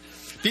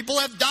 People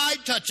have died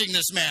touching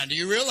this man. Do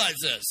you realize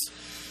this?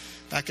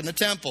 Back in the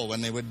temple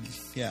when they would,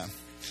 yeah.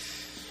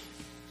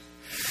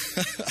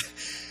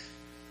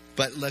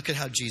 But look at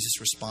how Jesus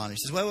responded.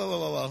 He says,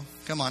 whoa.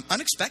 Come on.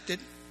 Unexpected.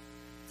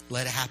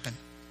 Let it happen.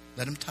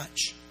 Let him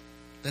touch.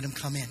 Let him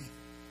come in.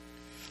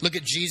 Look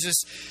at Jesus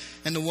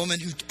and the woman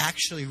who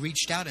actually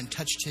reached out and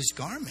touched his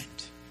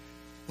garment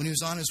when he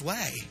was on his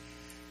way.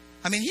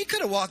 I mean, he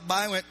could have walked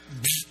by and went,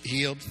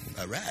 healed.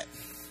 All right.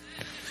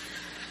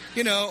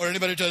 You know, or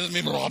anybody touches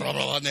me, blah, blah,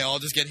 blah, and they all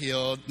just get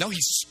healed. No, he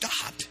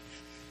stopped.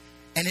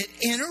 And it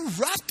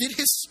interrupted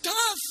his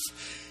stuff.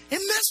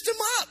 It messed him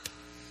up.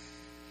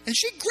 And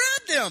she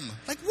grabbed him.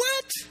 Like,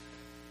 what?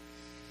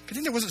 I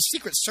think there wasn't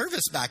Secret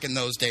Service back in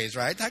those days,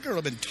 right? That girl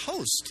would have been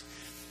toast.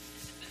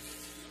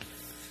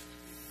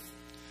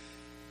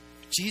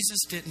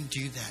 Jesus didn't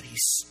do that. He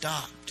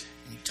stopped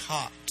and he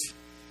talked.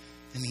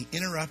 And he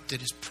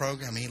interrupted his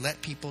program. He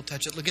let people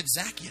touch it. Look at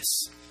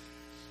Zacchaeus.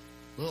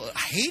 Little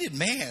hated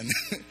man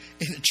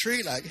in a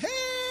tree like,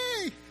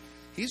 hey,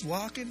 he's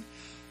walking.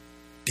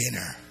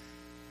 Dinner.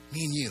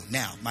 Me and you.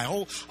 Now,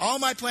 all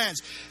my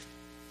plans.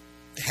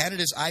 Handed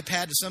his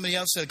iPad to somebody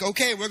else, said,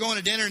 okay, we're going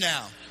to dinner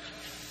now.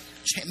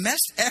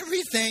 Messed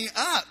everything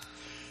up.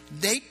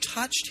 They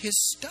touched his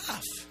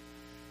stuff.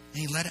 And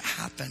he let it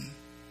happen.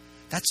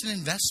 That's an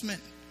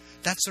investment.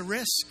 That's a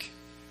risk.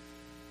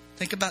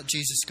 Think about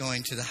Jesus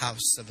going to the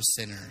house of a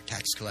sinner,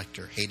 tax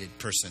collector, hated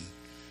person.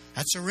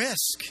 That's a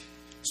risk.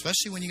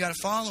 Especially when you got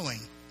a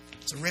following.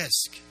 It's a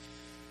risk.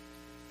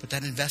 But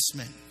that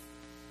investment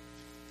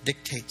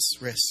dictates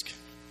risk.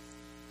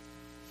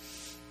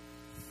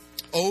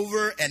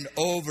 Over and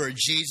over,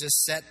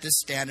 Jesus set the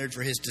standard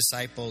for his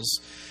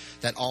disciples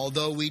that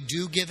although we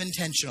do give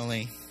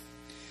intentionally,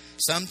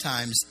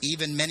 sometimes,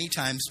 even many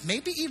times,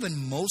 maybe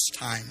even most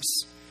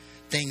times,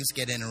 things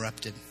get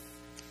interrupted.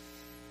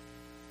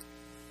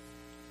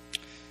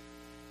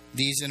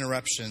 These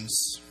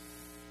interruptions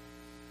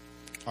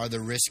are the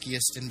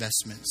riskiest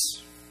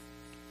investments,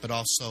 but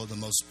also the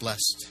most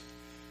blessed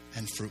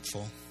and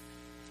fruitful.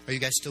 Are you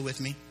guys still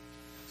with me?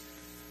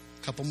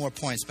 A couple more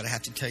points, but I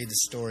have to tell you the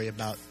story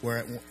about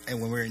when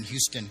we were in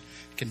Houston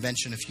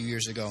convention a few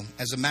years ago.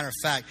 As a matter of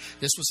fact,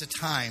 this was a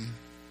time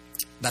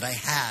that I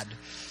had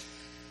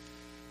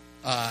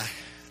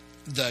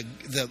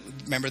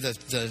remember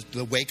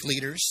the wake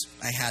leaders.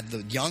 I had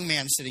the young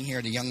man sitting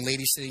here, the young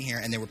lady sitting here,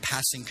 and they were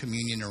passing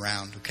communion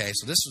around. Okay,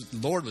 so the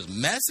Lord was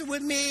messing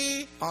with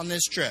me on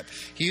this trip.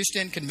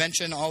 Houston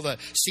convention, all the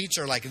seats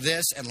are like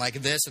this, and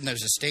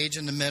there's a stage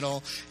in the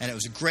middle, and it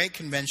was a great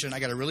convention. I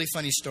got a really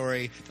funny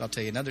story that I'll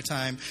tell you another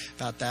time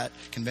about that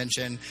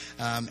convention.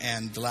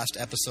 And the last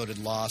episode had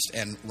lost,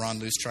 and Ron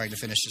Luce trying to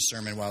finish the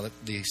sermon while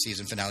the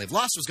season finale of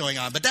Lost was going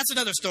on. But that's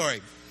another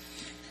story.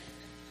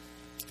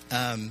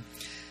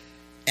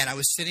 And I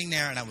was sitting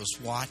there and I was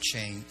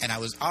watching, and I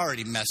was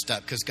already messed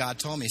up because God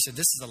told me, he said,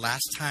 this is the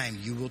last time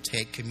you will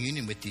take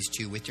communion with these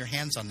two with your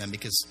hands on them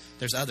because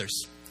there's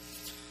others.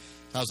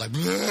 I was like,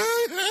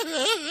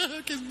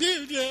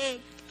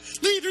 communion,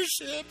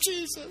 leadership,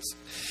 Jesus.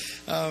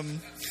 But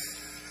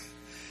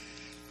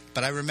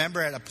I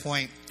remember at a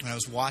point when I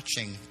was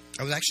actually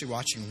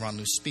watching Ron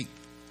Luce speak.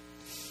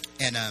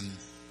 And I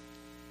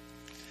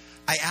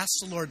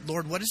asked the Lord,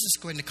 what is this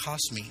going to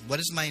cost me? What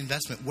is my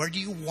investment? Where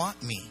do you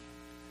want me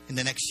in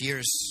the next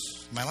years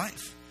of my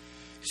life?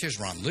 Because here's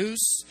Ron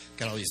Luce,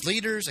 got all these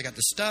leaders, I got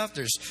the stuff,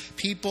 there's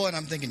people, and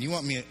I'm thinking, you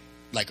want me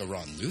like a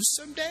Ron Luce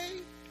someday?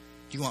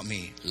 Do you want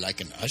me like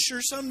an usher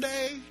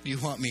someday? Do you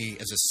want me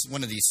as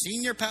one of these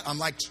senior I'm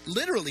like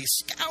literally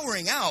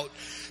scouring out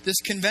this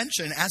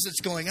convention as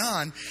it's going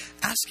on,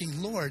 asking,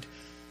 Lord,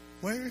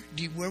 where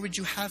would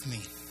you have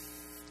me?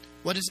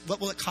 What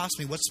will it cost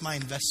me? What's my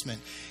investment?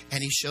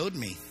 And he showed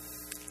me.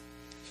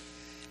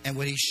 And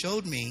what he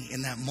showed me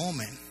in that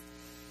moment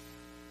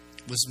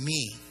was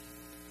me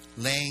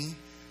laying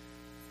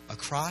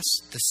across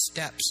the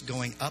steps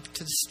going up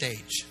to the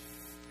stage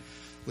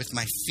with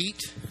my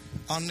feet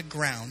on the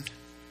ground,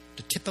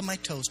 the tip of my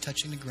toes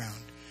touching the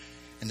ground,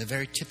 and the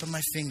very tip of my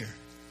finger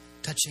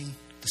touching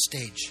the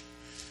stage,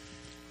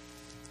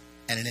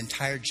 and an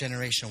entire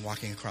generation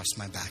walking across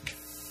my back.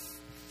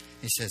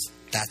 He says,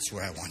 that's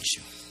where I want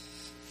you.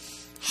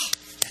 Oh,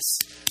 yes.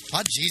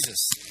 Applaud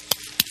Jesus.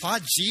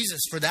 Applaud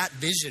Jesus for that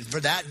vision,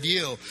 for that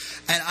view.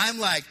 And I'm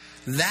like,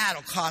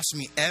 that'll cost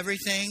me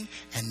everything,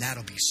 and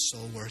that'll be so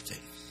worth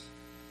it.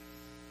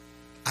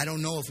 I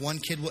don't know if one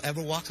kid will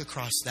ever walk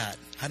across that.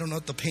 I don't know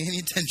if they'll pay any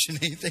attention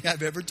to anything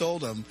I've ever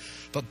told them.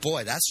 But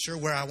boy, that's sure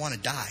where I want to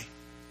die.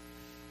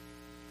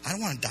 I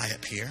don't want to die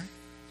up here.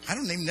 I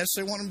don't even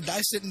necessarily want them to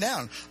die sitting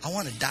down. I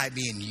want to die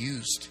being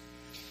used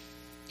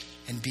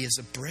and be as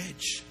a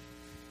bridge,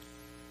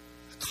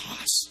 a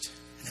cost,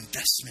 an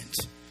investment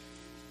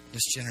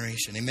this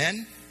generation.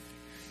 Amen?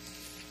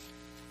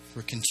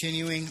 We're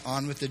continuing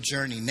on with the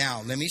journey.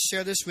 Now, let me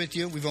share this with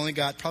you. We've only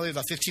got probably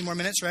about 15 more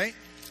minutes, right?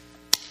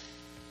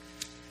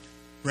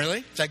 Really?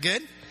 Is that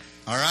good?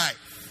 All right.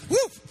 Woo!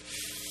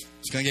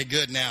 It's going to get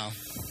good now.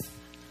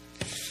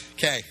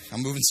 Okay,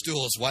 I'm moving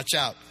stools. Watch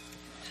out.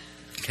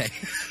 Okay,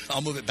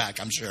 I'll move it back,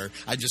 I'm sure.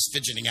 I'm just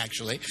fidgeting,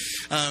 actually.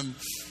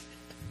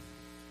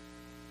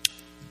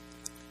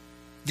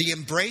 The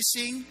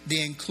embracing,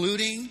 the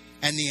including,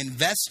 and the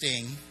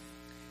investing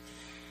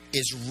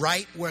is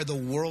right where the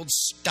world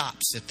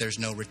stops if there's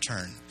no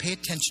return. Pay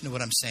attention to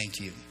what I'm saying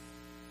to you.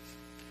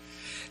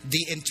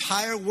 The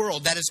entire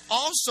world that is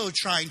also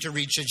trying to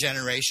reach a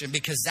generation,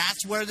 because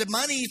that's where the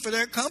money for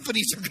their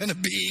companies are going to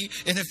be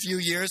in a few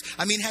years.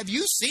 I mean, have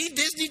you seen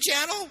Disney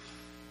Channel?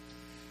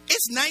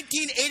 It's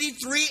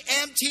 1983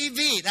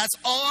 MTV. That's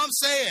all I'm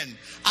saying.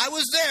 I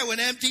was there when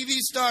MTV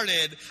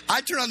started.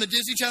 I turned on the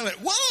Disney Channel and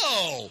went,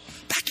 whoa,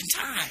 back in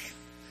time.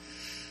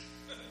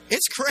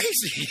 It's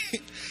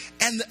crazy.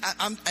 And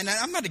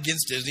I'm not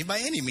against Disney by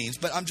any means,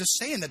 but I'm just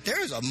saying that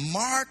there is a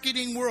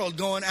marketing world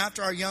going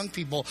after our young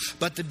people.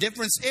 But the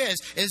difference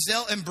is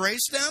they'll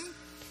embrace them.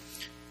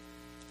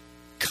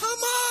 Come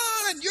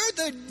on, you're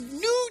the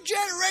new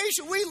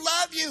generation. We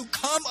love you.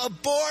 Come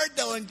aboard.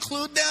 They'll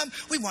include them.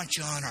 We want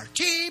you on our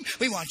team.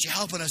 We want you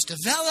helping us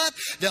develop.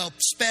 They'll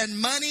spend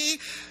money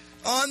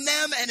on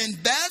them and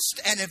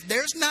invest. And if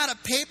there's not a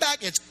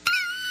payback, it's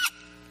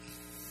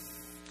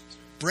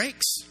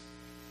breaks.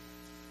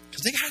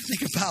 Because they got to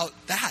think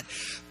about that.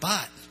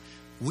 But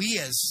we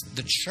as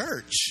the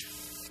church,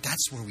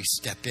 that's where we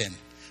step in.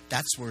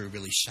 That's where we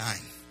really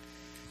shine.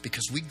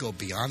 Because we go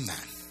beyond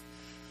that.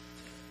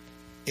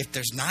 If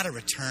there's not a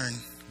return,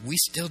 we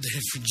still did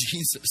it for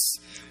Jesus.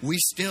 We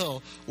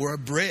still were a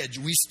bridge.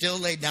 We still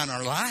laid down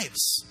our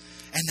lives.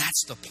 And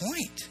that's the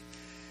point.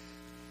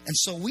 And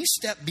so we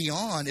step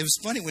beyond. It was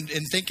funny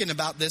in thinking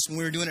about this when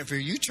we were doing it for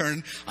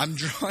U-turn. I'm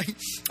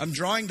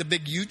drawing the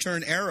big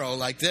U-turn arrow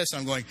like this.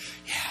 I'm going,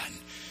 yeah,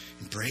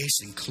 embrace,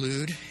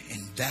 include,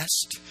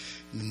 invest.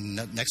 And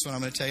the next one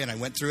I'm going to tell you, and I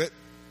went through it.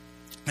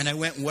 And I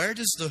went, where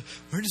does the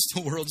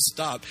world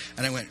stop?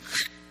 And I went,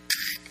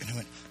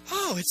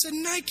 oh, it's a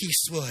Nike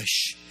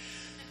swoosh.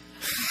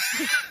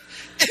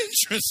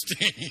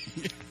 Interesting.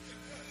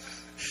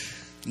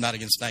 Not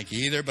against Nike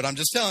either, but I'm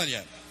just telling you.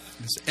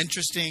 It's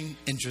an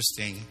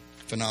interesting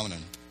phenomenon.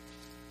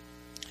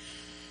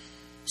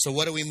 So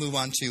what do we move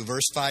on to?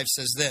 Verse 5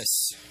 says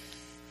this.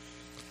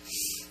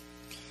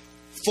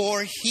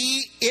 For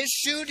he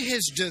issued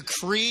his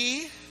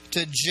decree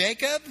to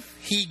Jacob.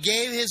 He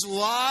gave his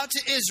law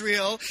to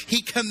Israel.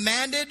 He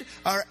commanded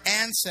our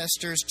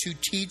ancestors to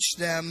teach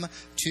them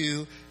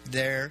to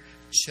their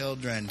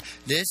children.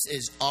 This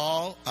is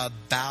all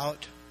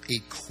about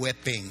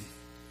equipping.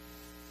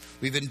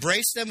 We've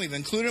embraced them, we've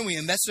included them, we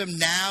invested them.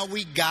 Now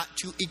we got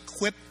to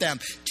equip them.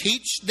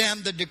 Teach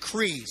them the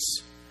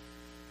decrees.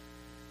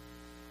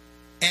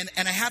 And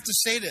I have to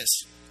say this.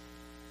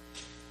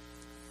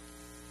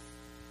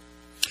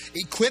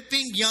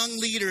 Equipping young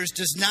leaders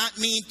does not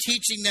mean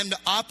teaching them to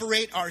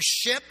operate our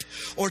ship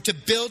or to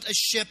build a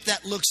ship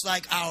that looks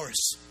like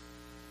ours.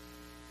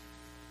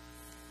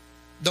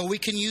 Though we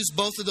can use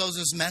both of those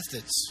as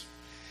methods.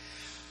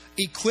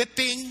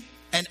 Equipping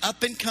an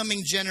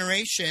up-and-coming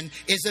generation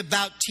is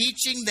about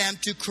teaching them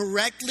to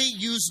correctly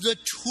use the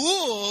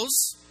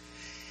tools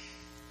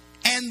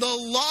and the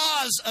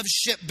laws of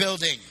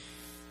shipbuilding.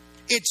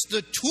 It's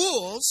the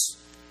tools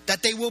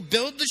that they will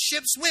build the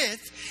ships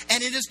with,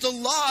 and it is the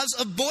laws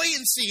of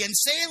buoyancy and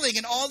sailing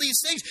and all these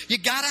things. You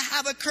got to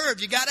have a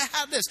curve. You got to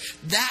have this.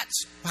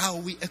 That's how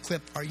we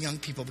equip our young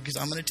people, because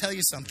I'm going to tell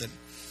you something.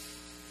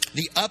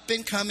 The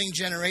up-and-coming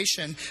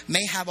generation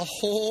may have a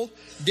whole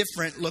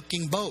different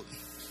looking boat.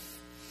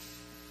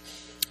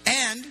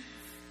 And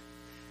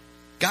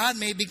God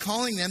may be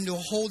calling them to a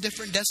whole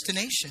different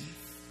destination.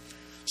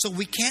 So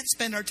we can't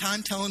spend our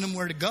time telling them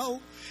where to go.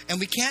 And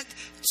we can't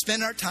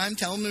spend our time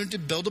telling them to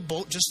build a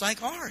boat just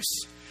like ours.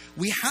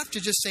 We have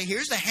to just say,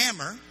 here's the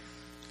hammer.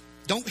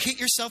 Don't hit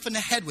yourself in the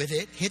head with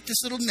it. Hit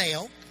this little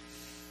nail.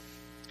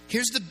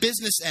 Here's the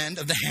business end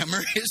of the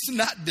hammer. Here's the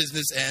not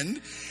business end.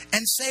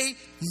 And say,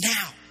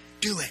 now,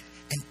 do it.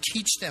 And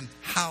teach them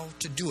how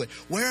to do it.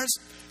 Where's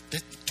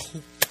the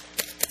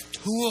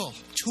tool?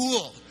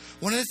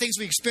 One of the things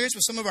we experienced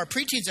with some of our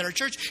preteens at our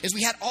church is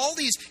we had all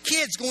these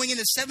kids going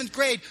into 7th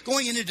grade,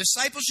 going into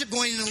discipleship,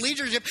 going into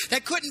leadership,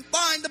 that couldn't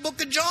find the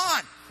book of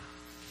John.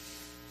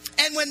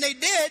 And when they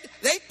did,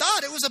 they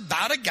thought it was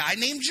about a guy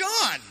named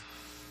John.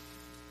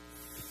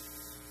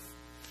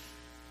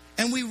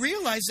 And we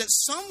realized that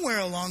somewhere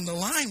along the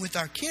line with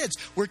our kids,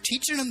 we're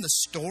teaching them the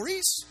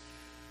stories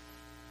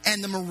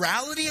and the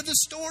morality of the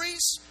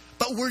stories,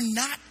 but we're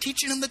not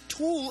teaching them the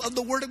tool of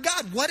the Word of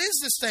God. What is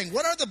this thing?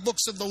 What are the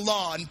books of the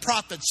law and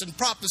prophets and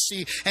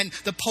prophecy and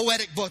the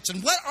poetic books?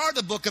 And what are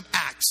the book of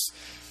Acts?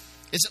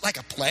 Is it like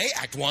a play?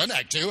 Act 1,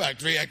 Act 2,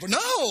 Act 3, Act 4?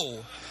 No!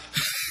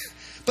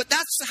 But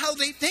that's how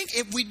they think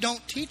if we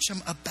don't teach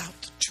them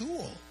about the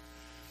tool.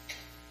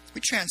 We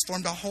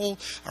transformed our whole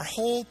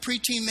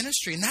preteen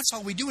ministry, and that's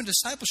all we do in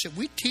discipleship.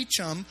 We teach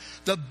them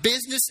the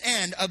business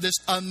end of this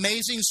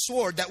amazing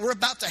sword that we're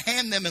about to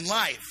hand them in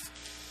life.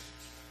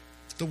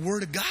 The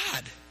Word of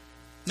God.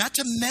 Not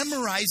to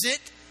memorize it.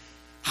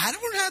 I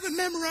don't have it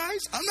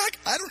memorized.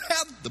 I don't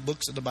have the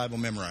books of the Bible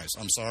memorized.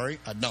 I'm sorry,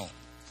 I don't.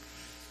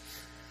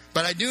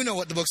 But I do know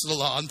what the books of the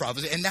law and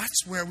prophecy, and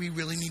that's where we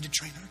really need to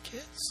train our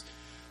kids.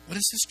 What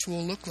does this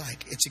tool look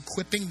like? It's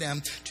equipping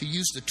them to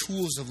use the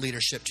tools of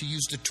leadership, to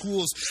use the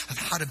tools of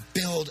how to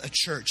build a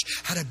church,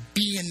 how to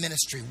be in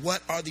ministry.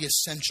 What are the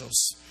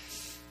essentials?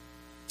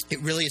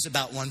 It really is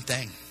about one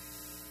thing: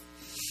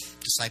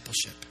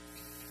 discipleship.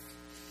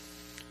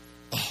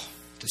 Oh,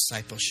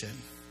 discipleship.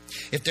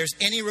 If there's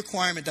any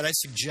requirement that I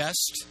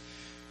suggest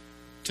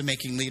to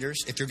making leaders,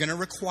 if you're going to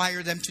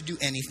require them to do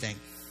anything,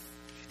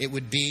 it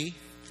would be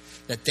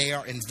that they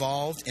are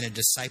involved in a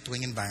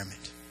discipling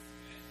environment.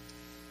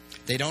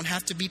 They don't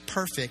have to be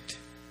perfect.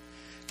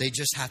 They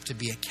just have to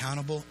be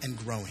accountable and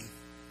growing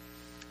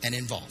and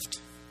involved.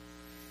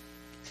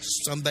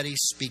 Somebody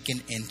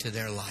speaking into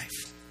their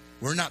life.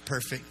 We're not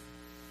perfect.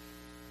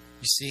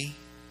 You see,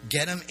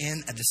 get them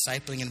in a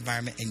discipling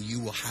environment and you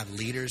will have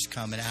leaders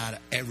coming out of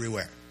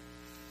everywhere.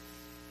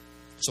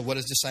 So what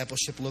does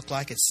discipleship look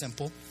like? It's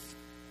simple.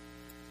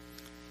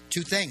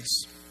 2 things.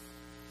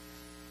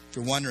 If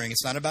you're wondering,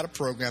 it's not about a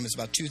program, it's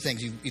about 2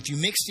 things. If you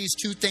mix these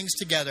 2 things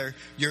together,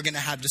 you're going to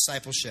have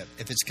discipleship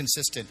if it's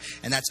consistent.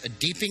 And that's a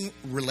deepening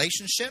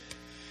relationship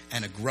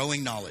and a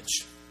growing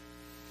knowledge.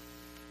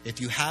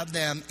 If you have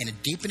them in a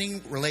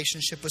deepening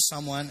relationship with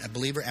someone, a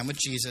believer, and with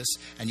Jesus,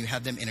 and you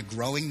have them in a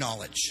growing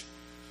knowledge,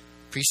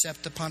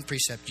 precept upon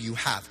precept, you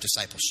have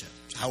discipleship.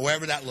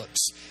 However that looks,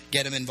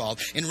 get them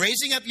involved. In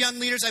raising up young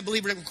leaders, I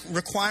believe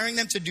requiring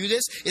them to do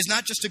this is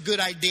not just a good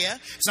idea.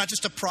 It's not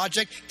just a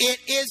project. It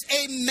is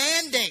a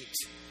mandate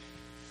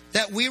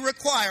that we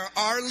require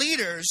our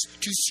leaders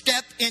to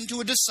step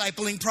into a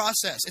discipling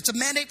process. It's a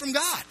mandate from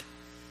God.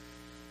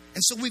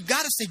 And so we've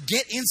got to say,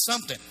 get in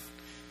something.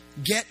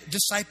 Get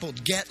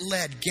discipled, get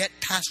led, get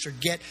pastored,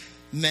 get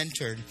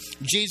mentored.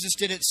 Jesus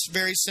did it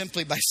very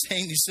simply by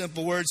saying these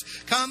simple words: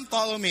 come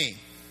follow me.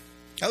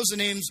 That was the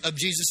names of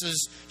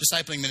Jesus'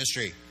 discipling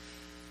ministry,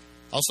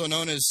 also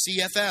known as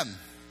CFM.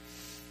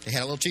 They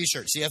had a little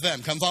t-shirt,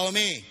 CFM, come follow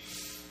me.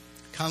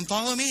 Come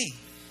follow me.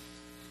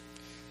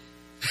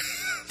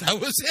 That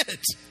was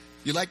it.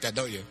 You like that,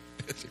 don't you?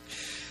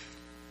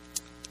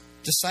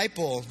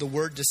 Disciple, the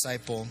word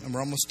disciple, and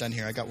we're almost done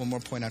here. I got one more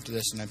point after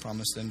this, and I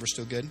promise then we're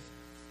still good.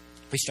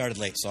 We started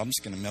late, so I'm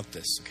just going to milk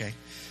this, okay?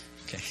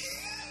 Okay.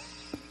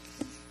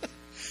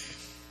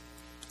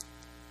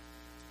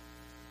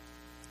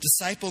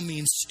 Disciple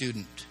means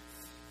student.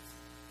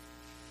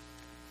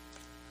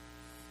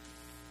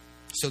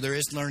 So there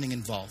is learning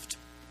involved.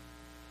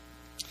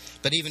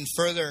 But even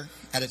further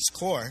at its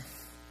core,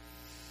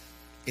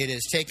 it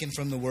is taken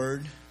from the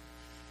word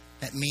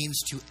that means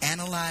to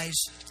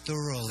analyze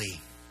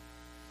thoroughly.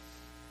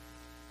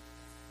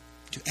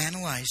 To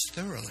analyze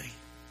thoroughly.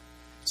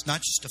 It's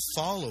not just a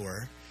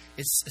follower,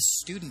 it's a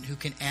student who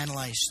can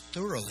analyze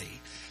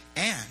thoroughly.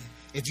 And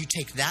if you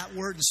take that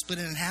word and split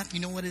it in half, you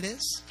know what it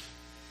is?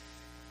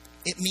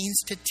 It means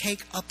to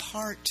take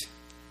apart.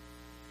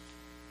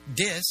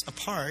 Dis,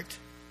 apart,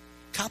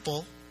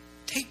 couple,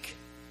 take.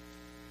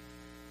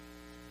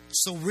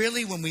 So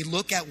really, when we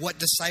look at what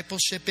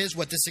discipleship is,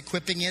 what this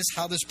equipping is,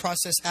 how this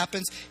process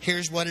happens,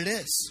 here's what it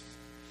is.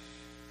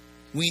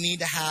 We need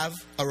to have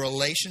a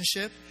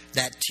relationship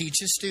that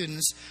teaches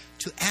students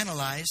to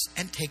analyze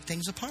and take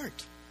things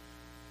apart,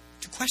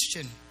 to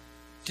question,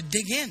 to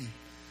dig in.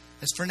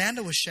 As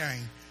Fernando was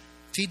sharing,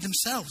 feed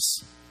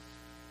themselves.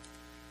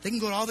 They can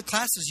go to all the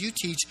classes you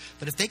teach,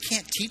 but if they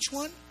can't teach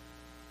one,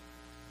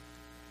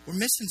 we're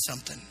missing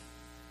something.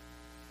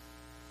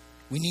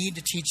 We need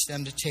to teach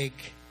them to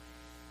take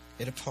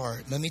it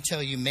apart. Let me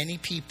tell you, many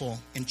people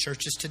in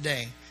churches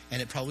today,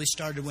 and it probably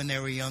started when they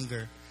were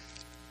younger,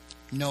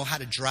 know how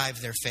to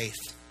drive their faith.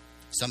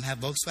 Some have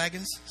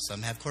Volkswagens,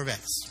 some have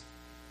Corvettes.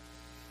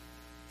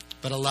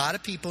 But a lot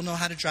of people know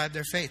how to drive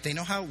their faith. They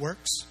know how it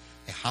works.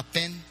 They hop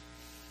in,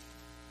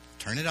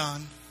 turn it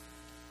on,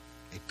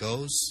 it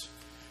goes,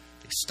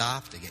 they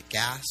stop, they get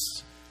gas.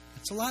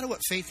 That's a lot of what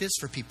faith is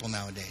for people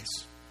nowadays.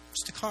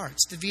 It's the car,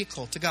 it's the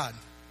vehicle to God.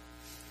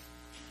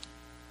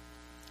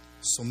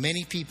 So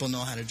many people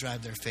know how to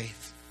drive their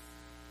faith.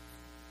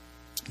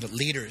 But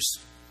leaders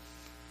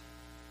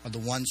are the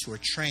ones who are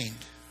trained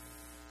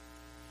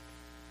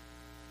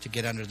to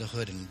get under the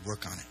hood and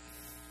work on it.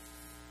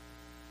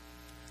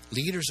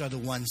 Leaders are the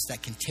ones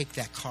that can take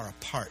that car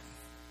apart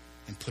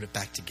and put it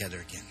back together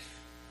again.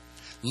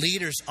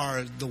 Leaders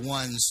are the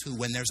ones who,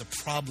 when there's a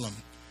problem,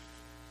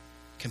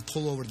 can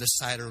pull over to the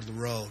side of the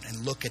road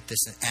and look at this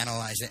and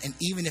analyze it. And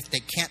even if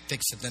they can't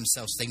fix it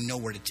themselves, they know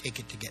where to take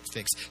it to get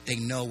fixed. They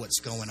know what's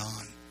going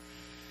on.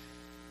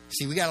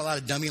 See, we got a lot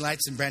of dummy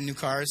lights in brand new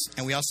cars,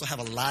 and we also have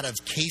a lot of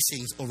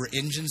casings over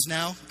engines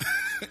now.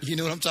 You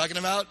know what I'm talking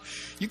about?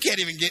 You can't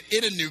even get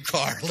in a new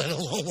car, let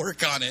alone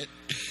work on it.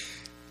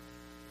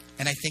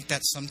 And I think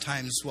that's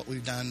sometimes what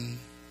we've done,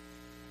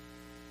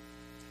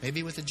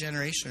 maybe with a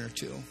generation or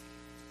two.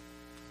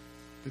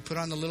 We put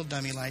on the little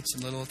dummy lights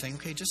and little thing.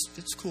 Okay, just,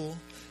 it's cool.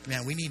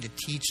 Man, we need to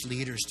teach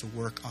leaders to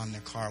work on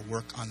their car,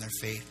 work on their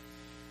faith.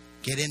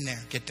 Get in there,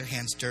 get their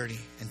hands dirty,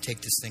 and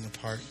take this thing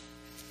apart.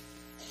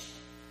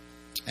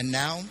 And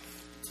now,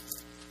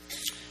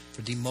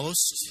 for the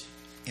most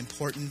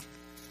important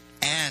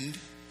and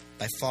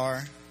by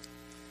far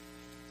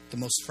the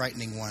most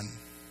frightening one.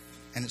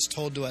 And it's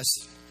told to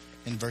us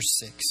in verse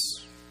 6.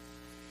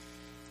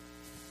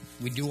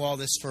 We do all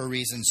this for a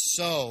reason,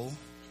 so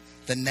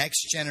the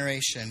next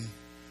generation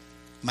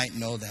might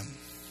know them.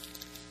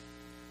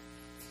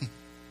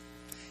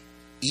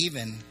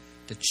 Even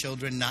the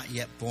children not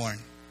yet born,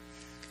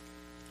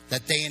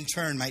 that they in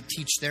turn might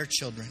teach their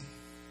children.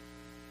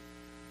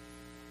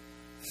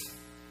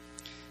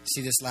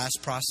 See, this last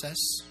process,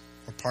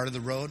 or part of the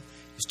road,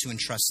 is to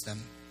entrust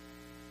them.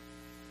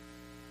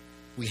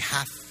 We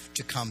have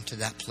to come to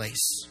that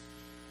place.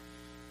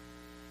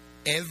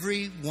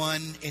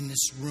 Everyone in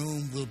this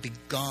room will be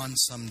gone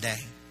someday.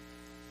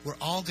 We're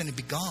all going to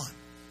be gone.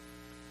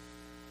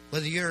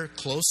 Whether you're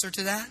closer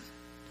to that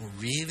or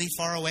really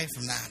far away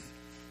from that,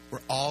 we're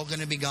all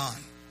going to be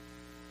gone.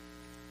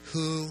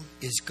 Who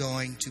is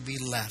going to be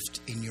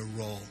left in your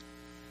role?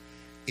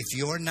 If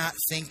you're not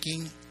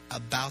thinking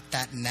about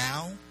that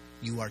now,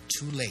 you are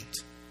too late.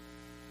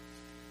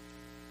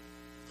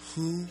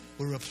 Who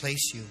will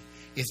replace you?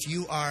 If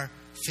you are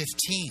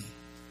 15,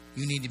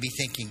 you need to be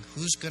thinking,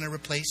 who's going to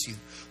replace you?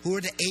 Who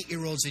are the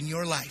 8-year-olds in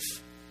your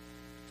life?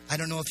 I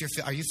don't know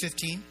if are you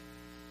 15?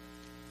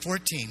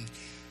 14?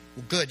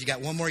 Well, good. You got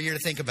one more year to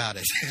think about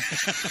it.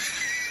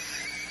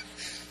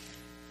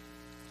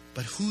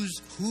 But who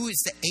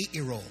is the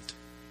 8-year-old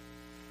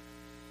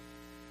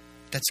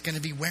that's going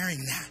to be wearing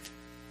that?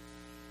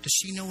 Does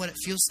she know what it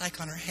feels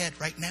like on her head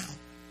right now?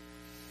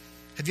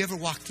 Have you ever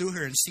walked through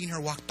her and seen her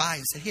walk by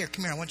and said, here,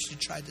 come here, I want you to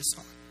try this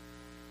on?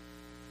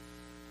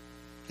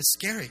 It's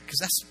scary because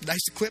that's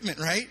nice equipment,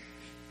 right?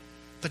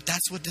 But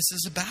that's what this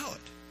is about.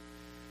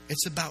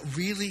 It's about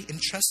really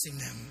entrusting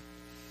them.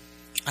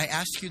 I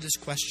ask you this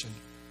question.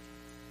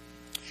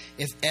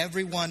 If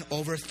everyone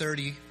over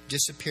 30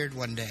 disappeared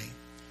one day,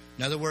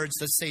 in other words,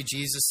 let's say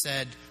Jesus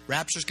said,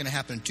 rapture's going to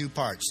happen in 2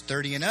 parts,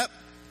 30 and up,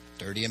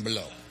 30 and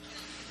below.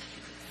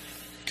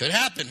 Could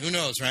happen, who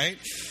knows, right?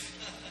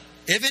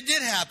 If it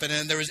did happen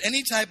and there was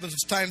any type of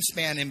time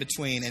span in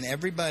between and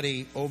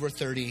everybody over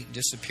 30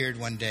 disappeared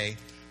one day,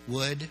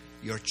 would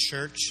your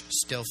church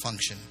still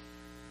function?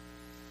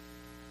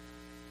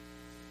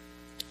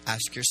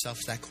 Ask yourself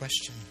that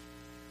question.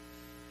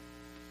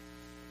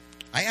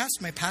 I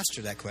asked my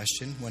pastor that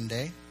question one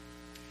day.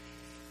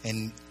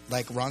 And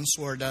like Ron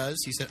Swore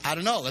does, he said, I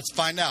don't know, let's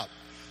find out.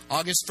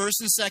 August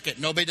 1st and 2nd,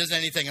 nobody does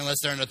anything unless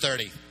they're under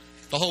 30.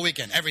 The whole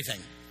weekend, everything.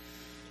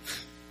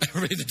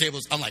 Everybody at the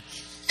tables, I'm like,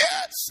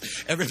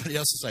 yes! Everybody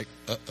else is like,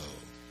 uh-oh.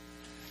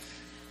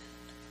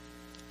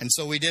 And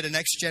so we did a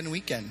Next Gen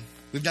weekend.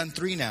 We've done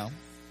 3 now,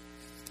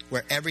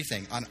 where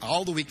everything, on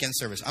all the weekend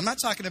service. I'm not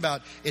talking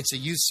about it's a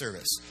youth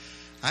service.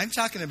 I'm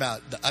talking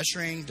about the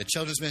ushering, the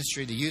children's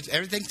ministry, the youth.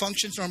 Everything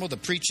functions normal. The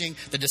preaching,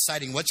 the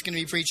deciding what's going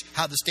to be preached,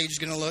 how the stage is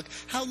going to look,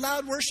 how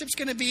loud worship's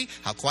going to be,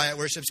 how quiet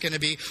worship's going to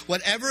be.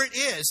 Whatever it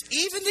is,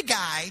 even the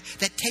guy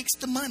that takes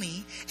the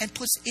money and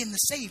puts it in the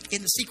safe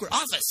in the secret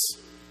office.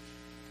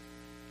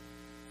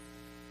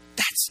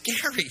 That's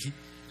scary.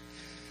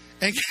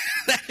 And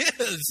that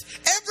is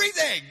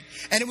everything.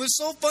 And it was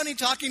so funny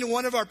talking to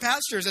one of our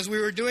pastors as we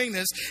were doing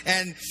this.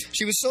 And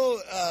she was so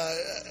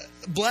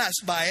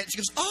blessed by it. She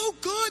goes, oh,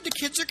 good. The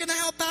kids are going to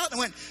help out. And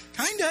I went,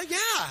 kind of,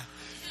 yeah.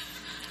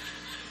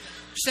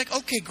 She's like,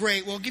 okay,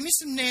 great. Well, give me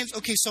some names.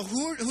 Okay, so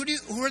who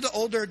are the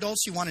older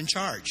adults you want in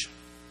charge?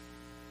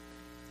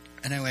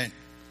 And I went,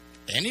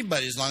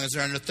 anybody as long as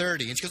they're under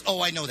 30. And she goes,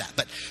 oh, I know that.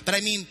 But I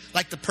mean,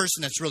 like the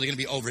person that's really going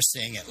to be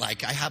overseeing it.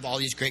 Like I have all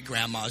these great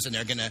grandmas and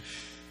they're going to...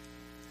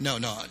 No,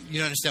 you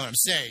don't understand what I'm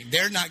saying.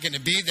 They're not going to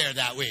be there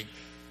that week.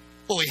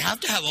 Well, we have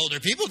to have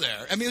older people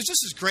there. I mean, it was just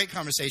this great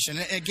conversation.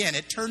 And again,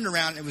 it turned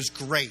around. It was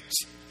great.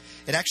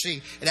 It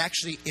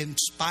actually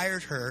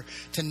inspired her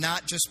to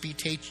not just be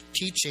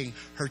teaching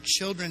her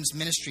children's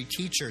ministry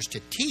teachers to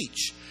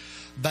teach,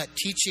 but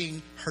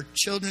teaching her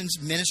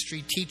children's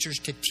ministry teachers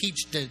to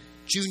teach the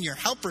junior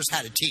helpers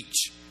how to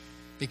teach,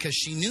 because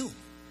she knew.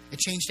 It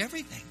changed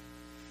everything.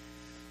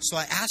 So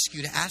I ask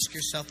you to ask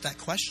yourself that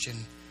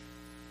question.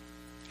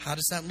 How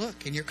does that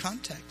look in your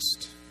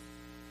context?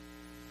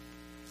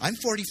 I'm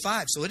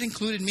 45, so it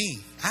included me.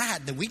 I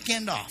had the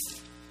weekend off.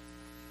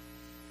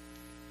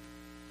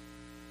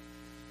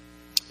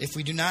 If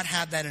we do not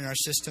have that in our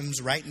systems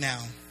right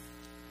now,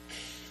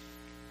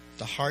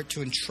 the heart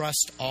to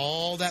entrust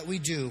all that we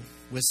do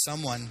with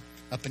someone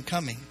up and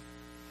coming,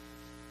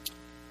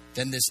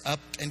 then this up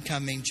and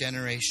coming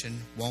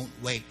generation won't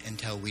wait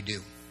until we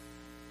do.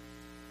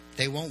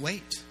 They won't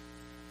wait.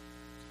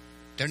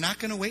 They're not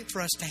going to wait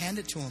for us to hand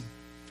it to them.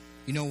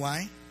 You know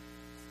why?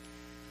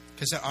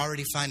 Because they're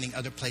already finding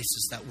other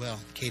places that will.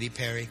 Katy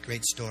Perry,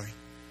 great story.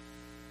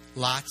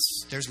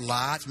 Lots. There's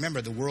lots.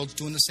 Remember, the world's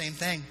doing the same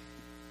thing.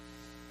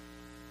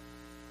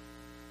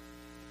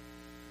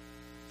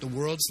 The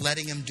world's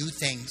letting them do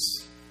things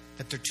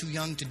that they're too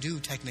young to do,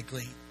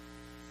 technically.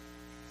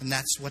 And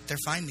that's what they're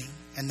finding.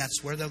 And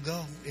that's where they'll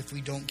go if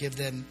we don't give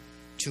them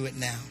to it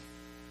now.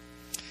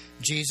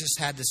 Jesus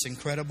had this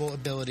incredible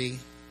ability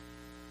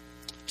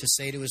to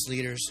say to his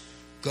leaders,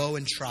 go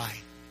and try.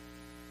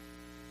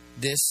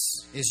 This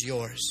is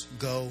yours.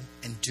 Go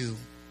and do.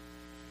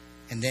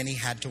 And then he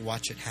had to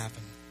watch it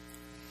happen.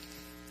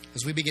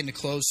 As we begin to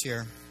close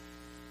here,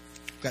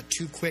 I've got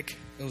two quick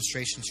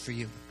illustrations for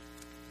you.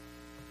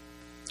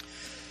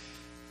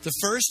 The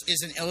first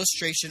is an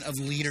illustration of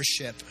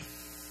leadership.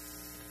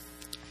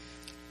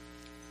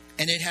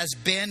 And it has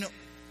been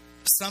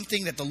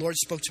something that the Lord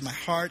spoke to my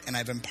heart, and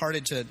I've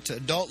imparted to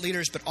adult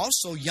leaders, but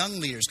also young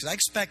leaders, because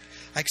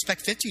I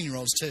expect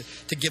 15-year-olds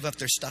to give up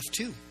their stuff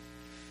too.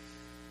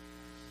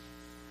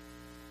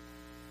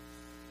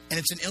 And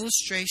it's an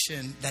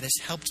illustration that has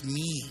helped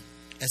me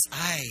as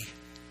I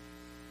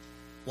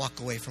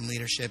walk away from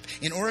leadership.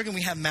 In Oregon,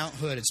 we have Mount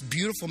Hood. It's a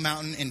beautiful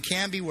mountain. In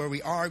Canby, where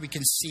we are, we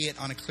can see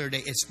it on a clear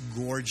day. It's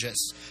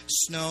gorgeous.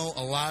 Snow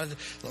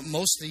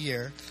most of the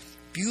year.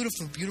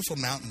 Beautiful, beautiful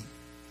mountain.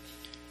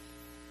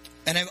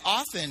 And I've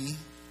often,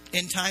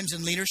 in times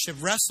in leadership,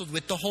 wrestled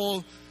with the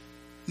whole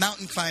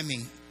mountain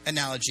climbing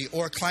analogy,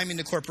 or climbing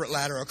the corporate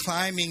ladder, or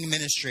climbing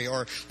ministry,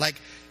 or like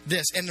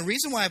this. And the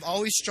reason why I've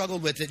always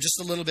struggled with it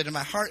just a little bit in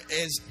my heart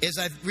is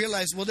I've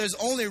realized, well, there's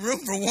only room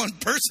for one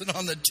person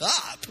on the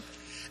top.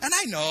 And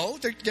I know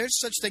there's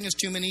such thing as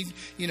too many,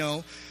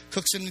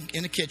 cooks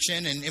in the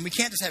kitchen, and we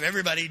can't just have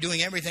everybody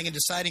doing everything and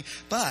deciding.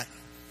 But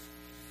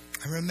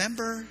I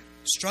remember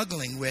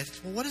struggling with,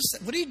 well,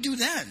 what do you do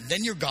then? Then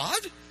you're God?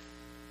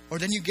 Or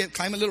then you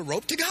climb a little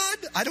rope to God?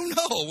 I don't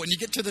know. When you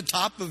get to the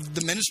top of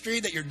the ministry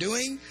that you're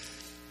doing.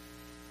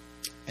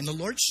 And the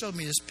Lord showed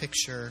me this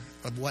picture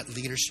of what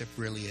leadership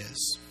really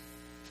is.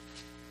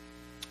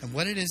 And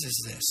what it is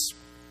this.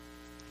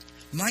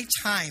 My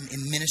time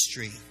in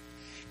ministry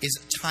is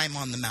time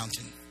on the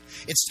mountain.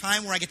 It's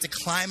time where I get to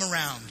climb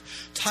around,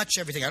 touch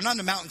everything. I'm not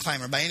a mountain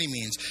climber by any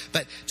means,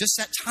 but just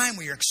that time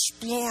where you're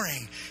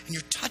exploring and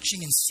you're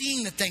touching and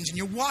seeing the things, and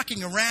you're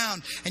walking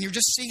around and you're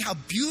just seeing how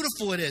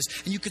beautiful it is,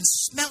 and you can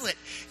smell it,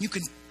 and you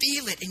can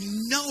feel it, and you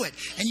know it,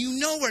 and you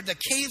know where the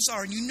caves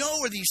are, and you know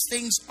where these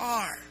things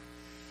are.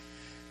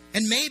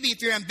 And maybe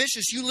if you're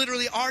ambitious, you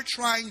literally are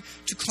trying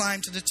to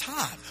climb to the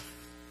top.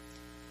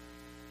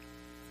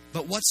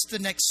 But what's the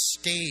next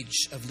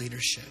stage of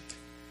leadership?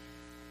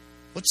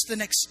 What's the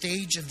next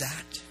stage of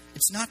that?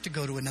 It's not to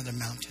go to another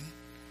mountain.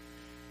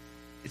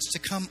 It's to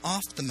come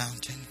off the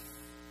mountain,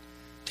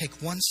 take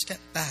one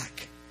step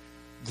back,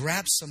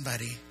 grab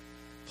somebody,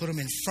 put them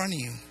in front of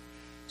you,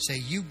 say,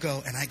 you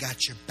go and I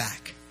got your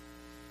back.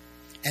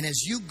 And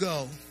as you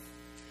go,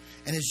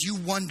 and as you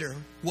wonder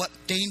what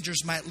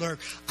dangers might lurk,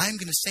 I'm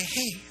going to say,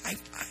 hey,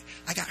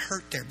 I got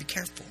hurt there. Be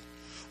careful.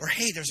 Or,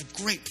 hey, there's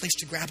a great place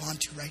to grab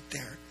onto right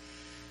there.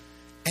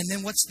 And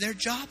then what's their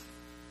job?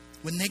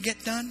 When they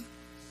get done,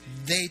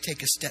 they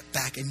take a step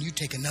back, and you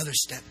take another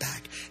step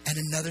back, and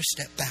another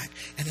step back,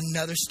 and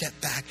another step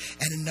back,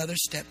 and another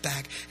step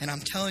back. And I'm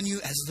telling you,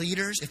 as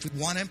leaders, if we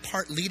want to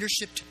impart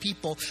leadership to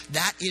people,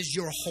 that is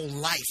your whole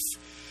life.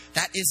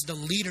 That is the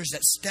leaders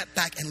that step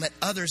back and let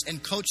others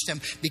and coach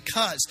them,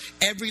 because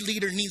every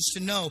leader needs to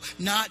know,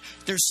 not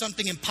there's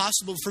something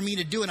impossible for me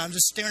to do and I'm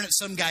just staring at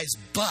some guy's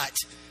butt.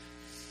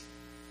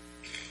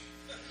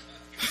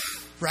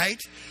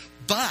 Right?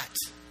 But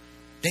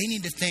they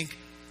need to think,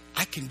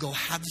 I can go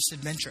have this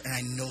adventure and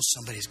I know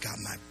somebody's got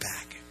my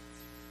back.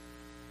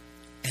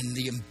 And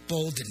the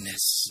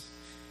emboldenedness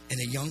in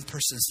a young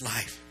person's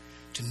life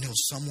to know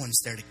someone's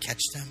there to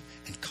catch them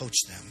and coach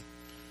them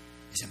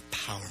is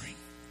empowering.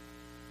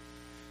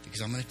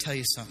 Because I'm going to tell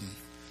you something.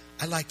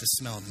 I like the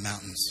smell of the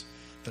mountains,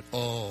 but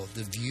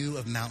the view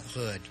of Mount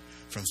Hood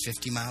from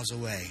 50 miles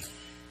away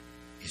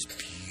is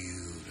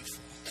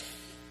beautiful.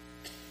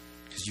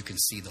 Because you can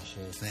see the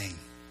whole thing.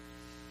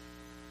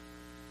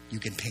 You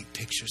can paint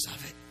pictures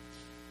of it.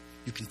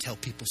 You can tell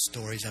people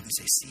stories of it and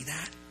say, see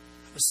that?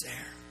 I was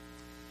there.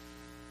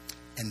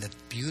 And the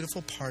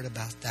beautiful part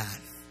about that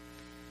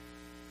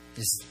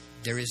is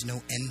there is no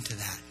end to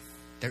that.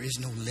 There is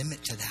no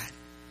limit to that.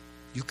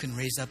 You can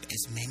raise up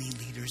as many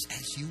leaders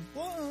as you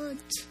want.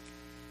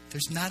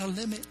 There's not a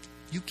limit.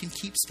 You can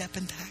keep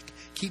stepping back,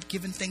 keep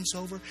giving things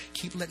over,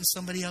 keep letting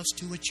somebody else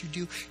do what you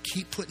do,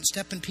 keep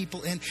stepping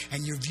people in,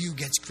 and your view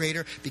gets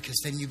greater, because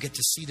then you get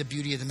to see the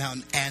beauty of the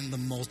mountain and the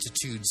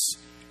multitudes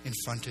in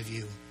front of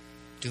you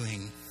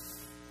doing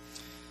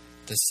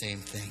the same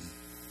thing.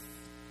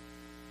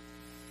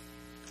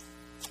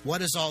 What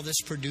does all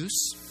this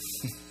produce?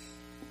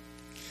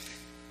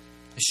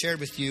 I shared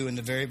with you in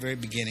the very, very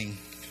beginning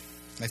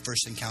my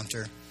first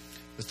encounter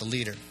with the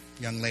leader,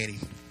 young lady.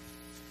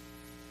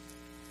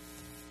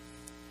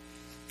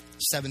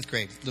 7th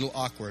grade, a little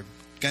awkward.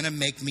 Gonna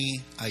make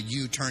me a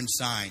U-turn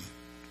sign.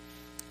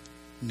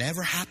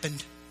 Never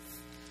happened.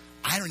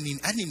 I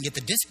didn't even get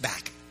the disc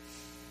back.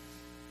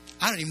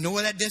 I don't even know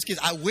where that disc is.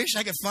 I wish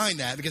I could find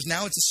that, because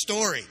now it's a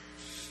story.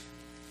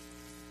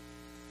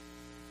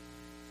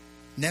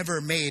 Never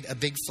made a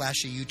big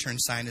flashy U-turn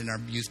sign in our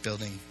youth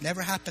building.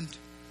 Never happened.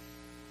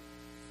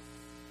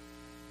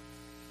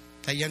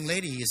 That young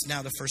lady is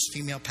now the first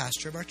female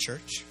pastor of our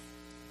church,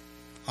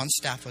 on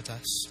staff with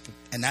us.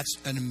 And that's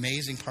an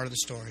amazing part of the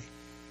story.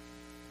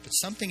 But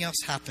something else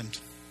happened.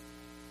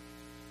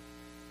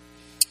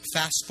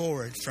 Fast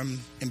forward from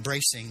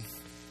embracing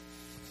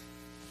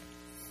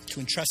to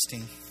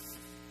entrusting.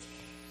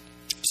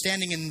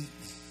 Standing in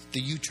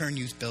the U-Turn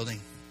Youth Building,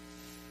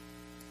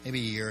 maybe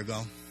a year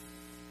ago,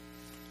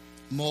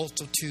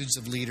 multitudes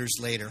of leaders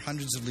later,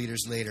 hundreds of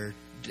leaders later,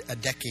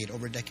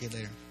 over a decade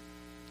later,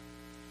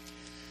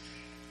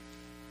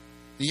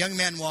 the young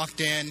man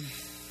walked in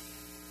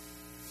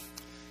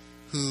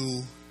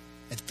who,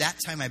 at that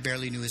time, I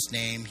barely knew his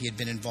name. He had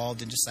been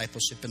involved in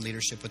discipleship and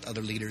leadership with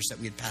other leaders that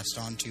we had passed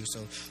on to, so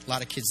a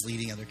lot of kids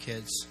leading other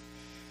kids.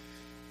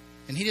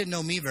 And he didn't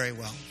know me very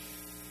well.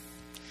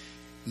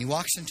 And he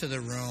walks into the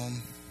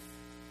room.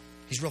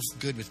 He's real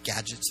good with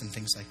gadgets and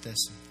things like this.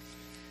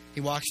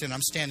 He walks in.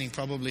 I'm standing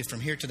probably from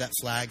here to that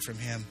flag from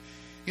him.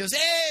 He goes,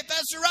 "Hey,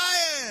 Pastor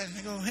Ryan."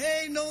 I go,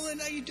 "Hey, Nolan,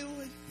 how you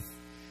doing?"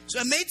 "So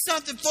I made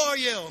something for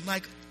you." I'm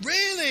like,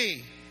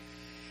 "Really?"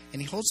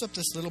 And he holds up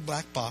this little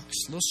black box,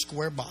 little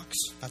square box,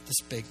 about this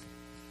big.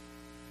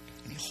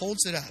 And he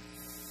holds it up.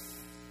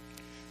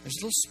 There's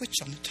a little switch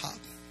on the top.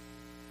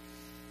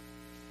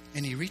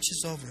 And he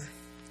reaches over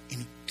and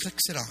he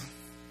clicks it on.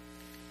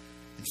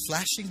 And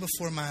flashing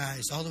before my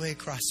eyes all the way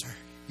across our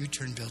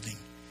U-Turn building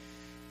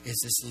is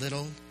this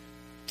little,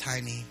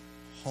 tiny,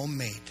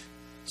 homemade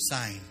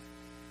sign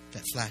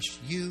that flashed,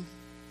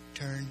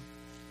 U-Turn,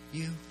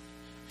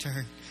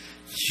 U-Turn,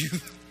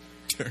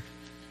 U-Turn.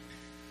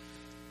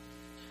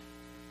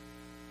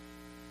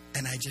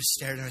 And I just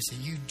stared at him and I said,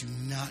 "You do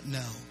not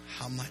know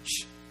how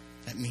much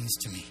that means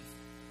to me."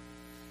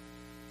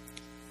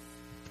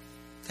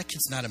 That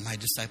kid's not in my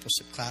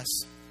discipleship class.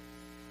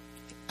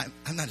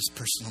 I'm not his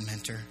personal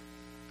mentor.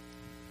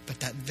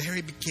 But that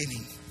very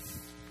beginning,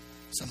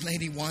 some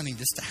lady wanting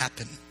this to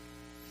happen,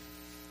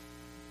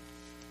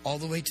 all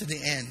the way to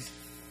the end,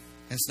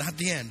 and it's not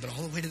the end, but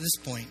all the way to this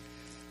point,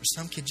 where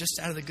some kid just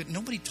out of the good,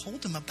 nobody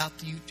told him about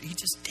he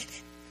just did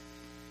it.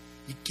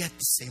 You get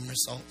the same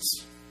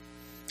results.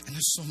 And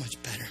they're so much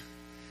better.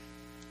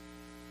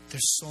 They're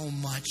so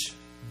much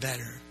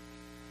better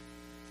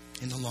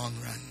in the long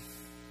run.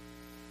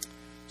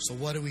 So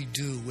what do we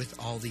do with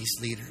all these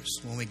leaders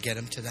when we get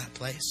them to that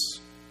place?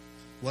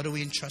 What do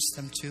we entrust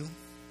them to?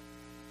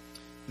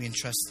 We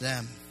entrust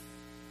them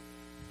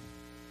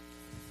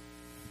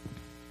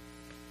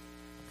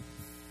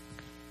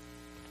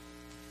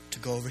to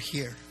go over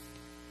here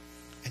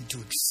and do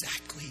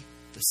exactly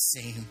the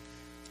same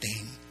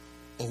thing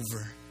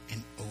over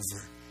and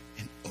over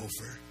and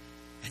over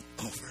and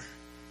over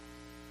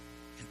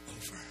and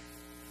over.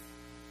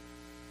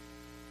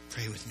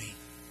 Pray with me.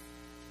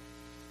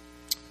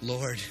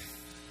 Lord,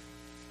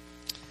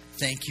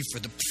 thank you for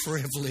the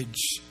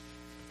privilege,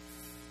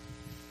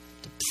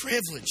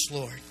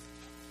 Lord,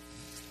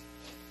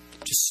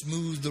 to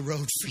smooth the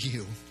road for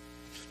you,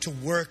 to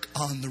work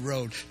on the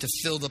road, to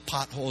fill the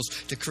potholes,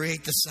 to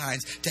create the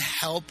signs, to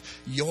help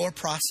your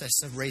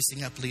process of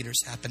raising up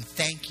leaders happen.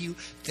 Thank you,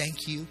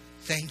 thank you,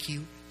 thank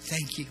you,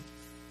 thank you.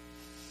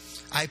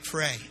 I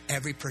pray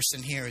every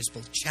person here is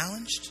both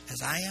challenged,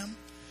 as I am,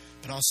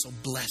 but also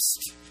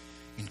blessed,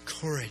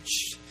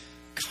 encouraged,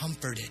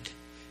 comforted,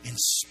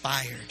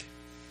 inspired.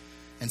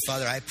 And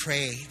Father, I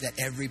pray that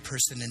every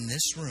person in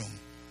this room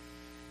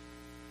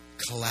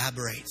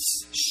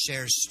collaborates,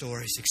 shares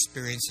stories,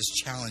 experiences,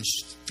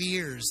 challenges,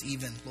 fears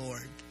even,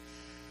 Lord,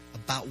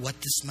 about what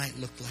this might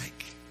look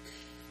like.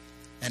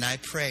 And I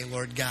pray,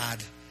 Lord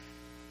God,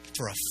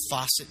 for a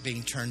faucet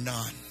being turned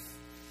on,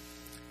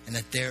 and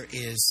that there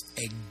is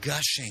a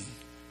gushing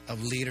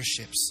of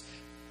leadership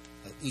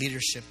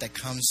that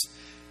comes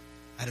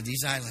out of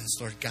these islands,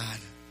 Lord God,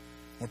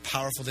 more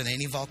powerful than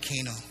any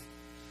volcano,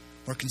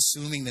 more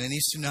consuming than any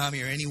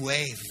tsunami or any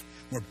wave,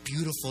 more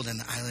beautiful than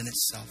the island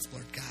itself,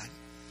 Lord God.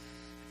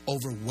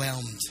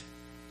 Overwhelmed,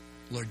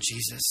 Lord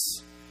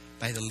Jesus,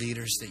 by the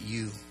leaders that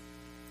you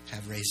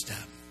have raised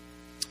up.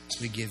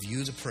 We give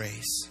you the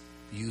praise,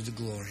 you the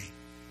glory,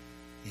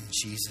 in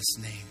Jesus'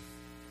 name.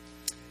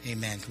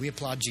 Amen. Can we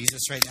applaud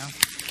Jesus right now?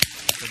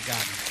 Good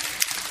God.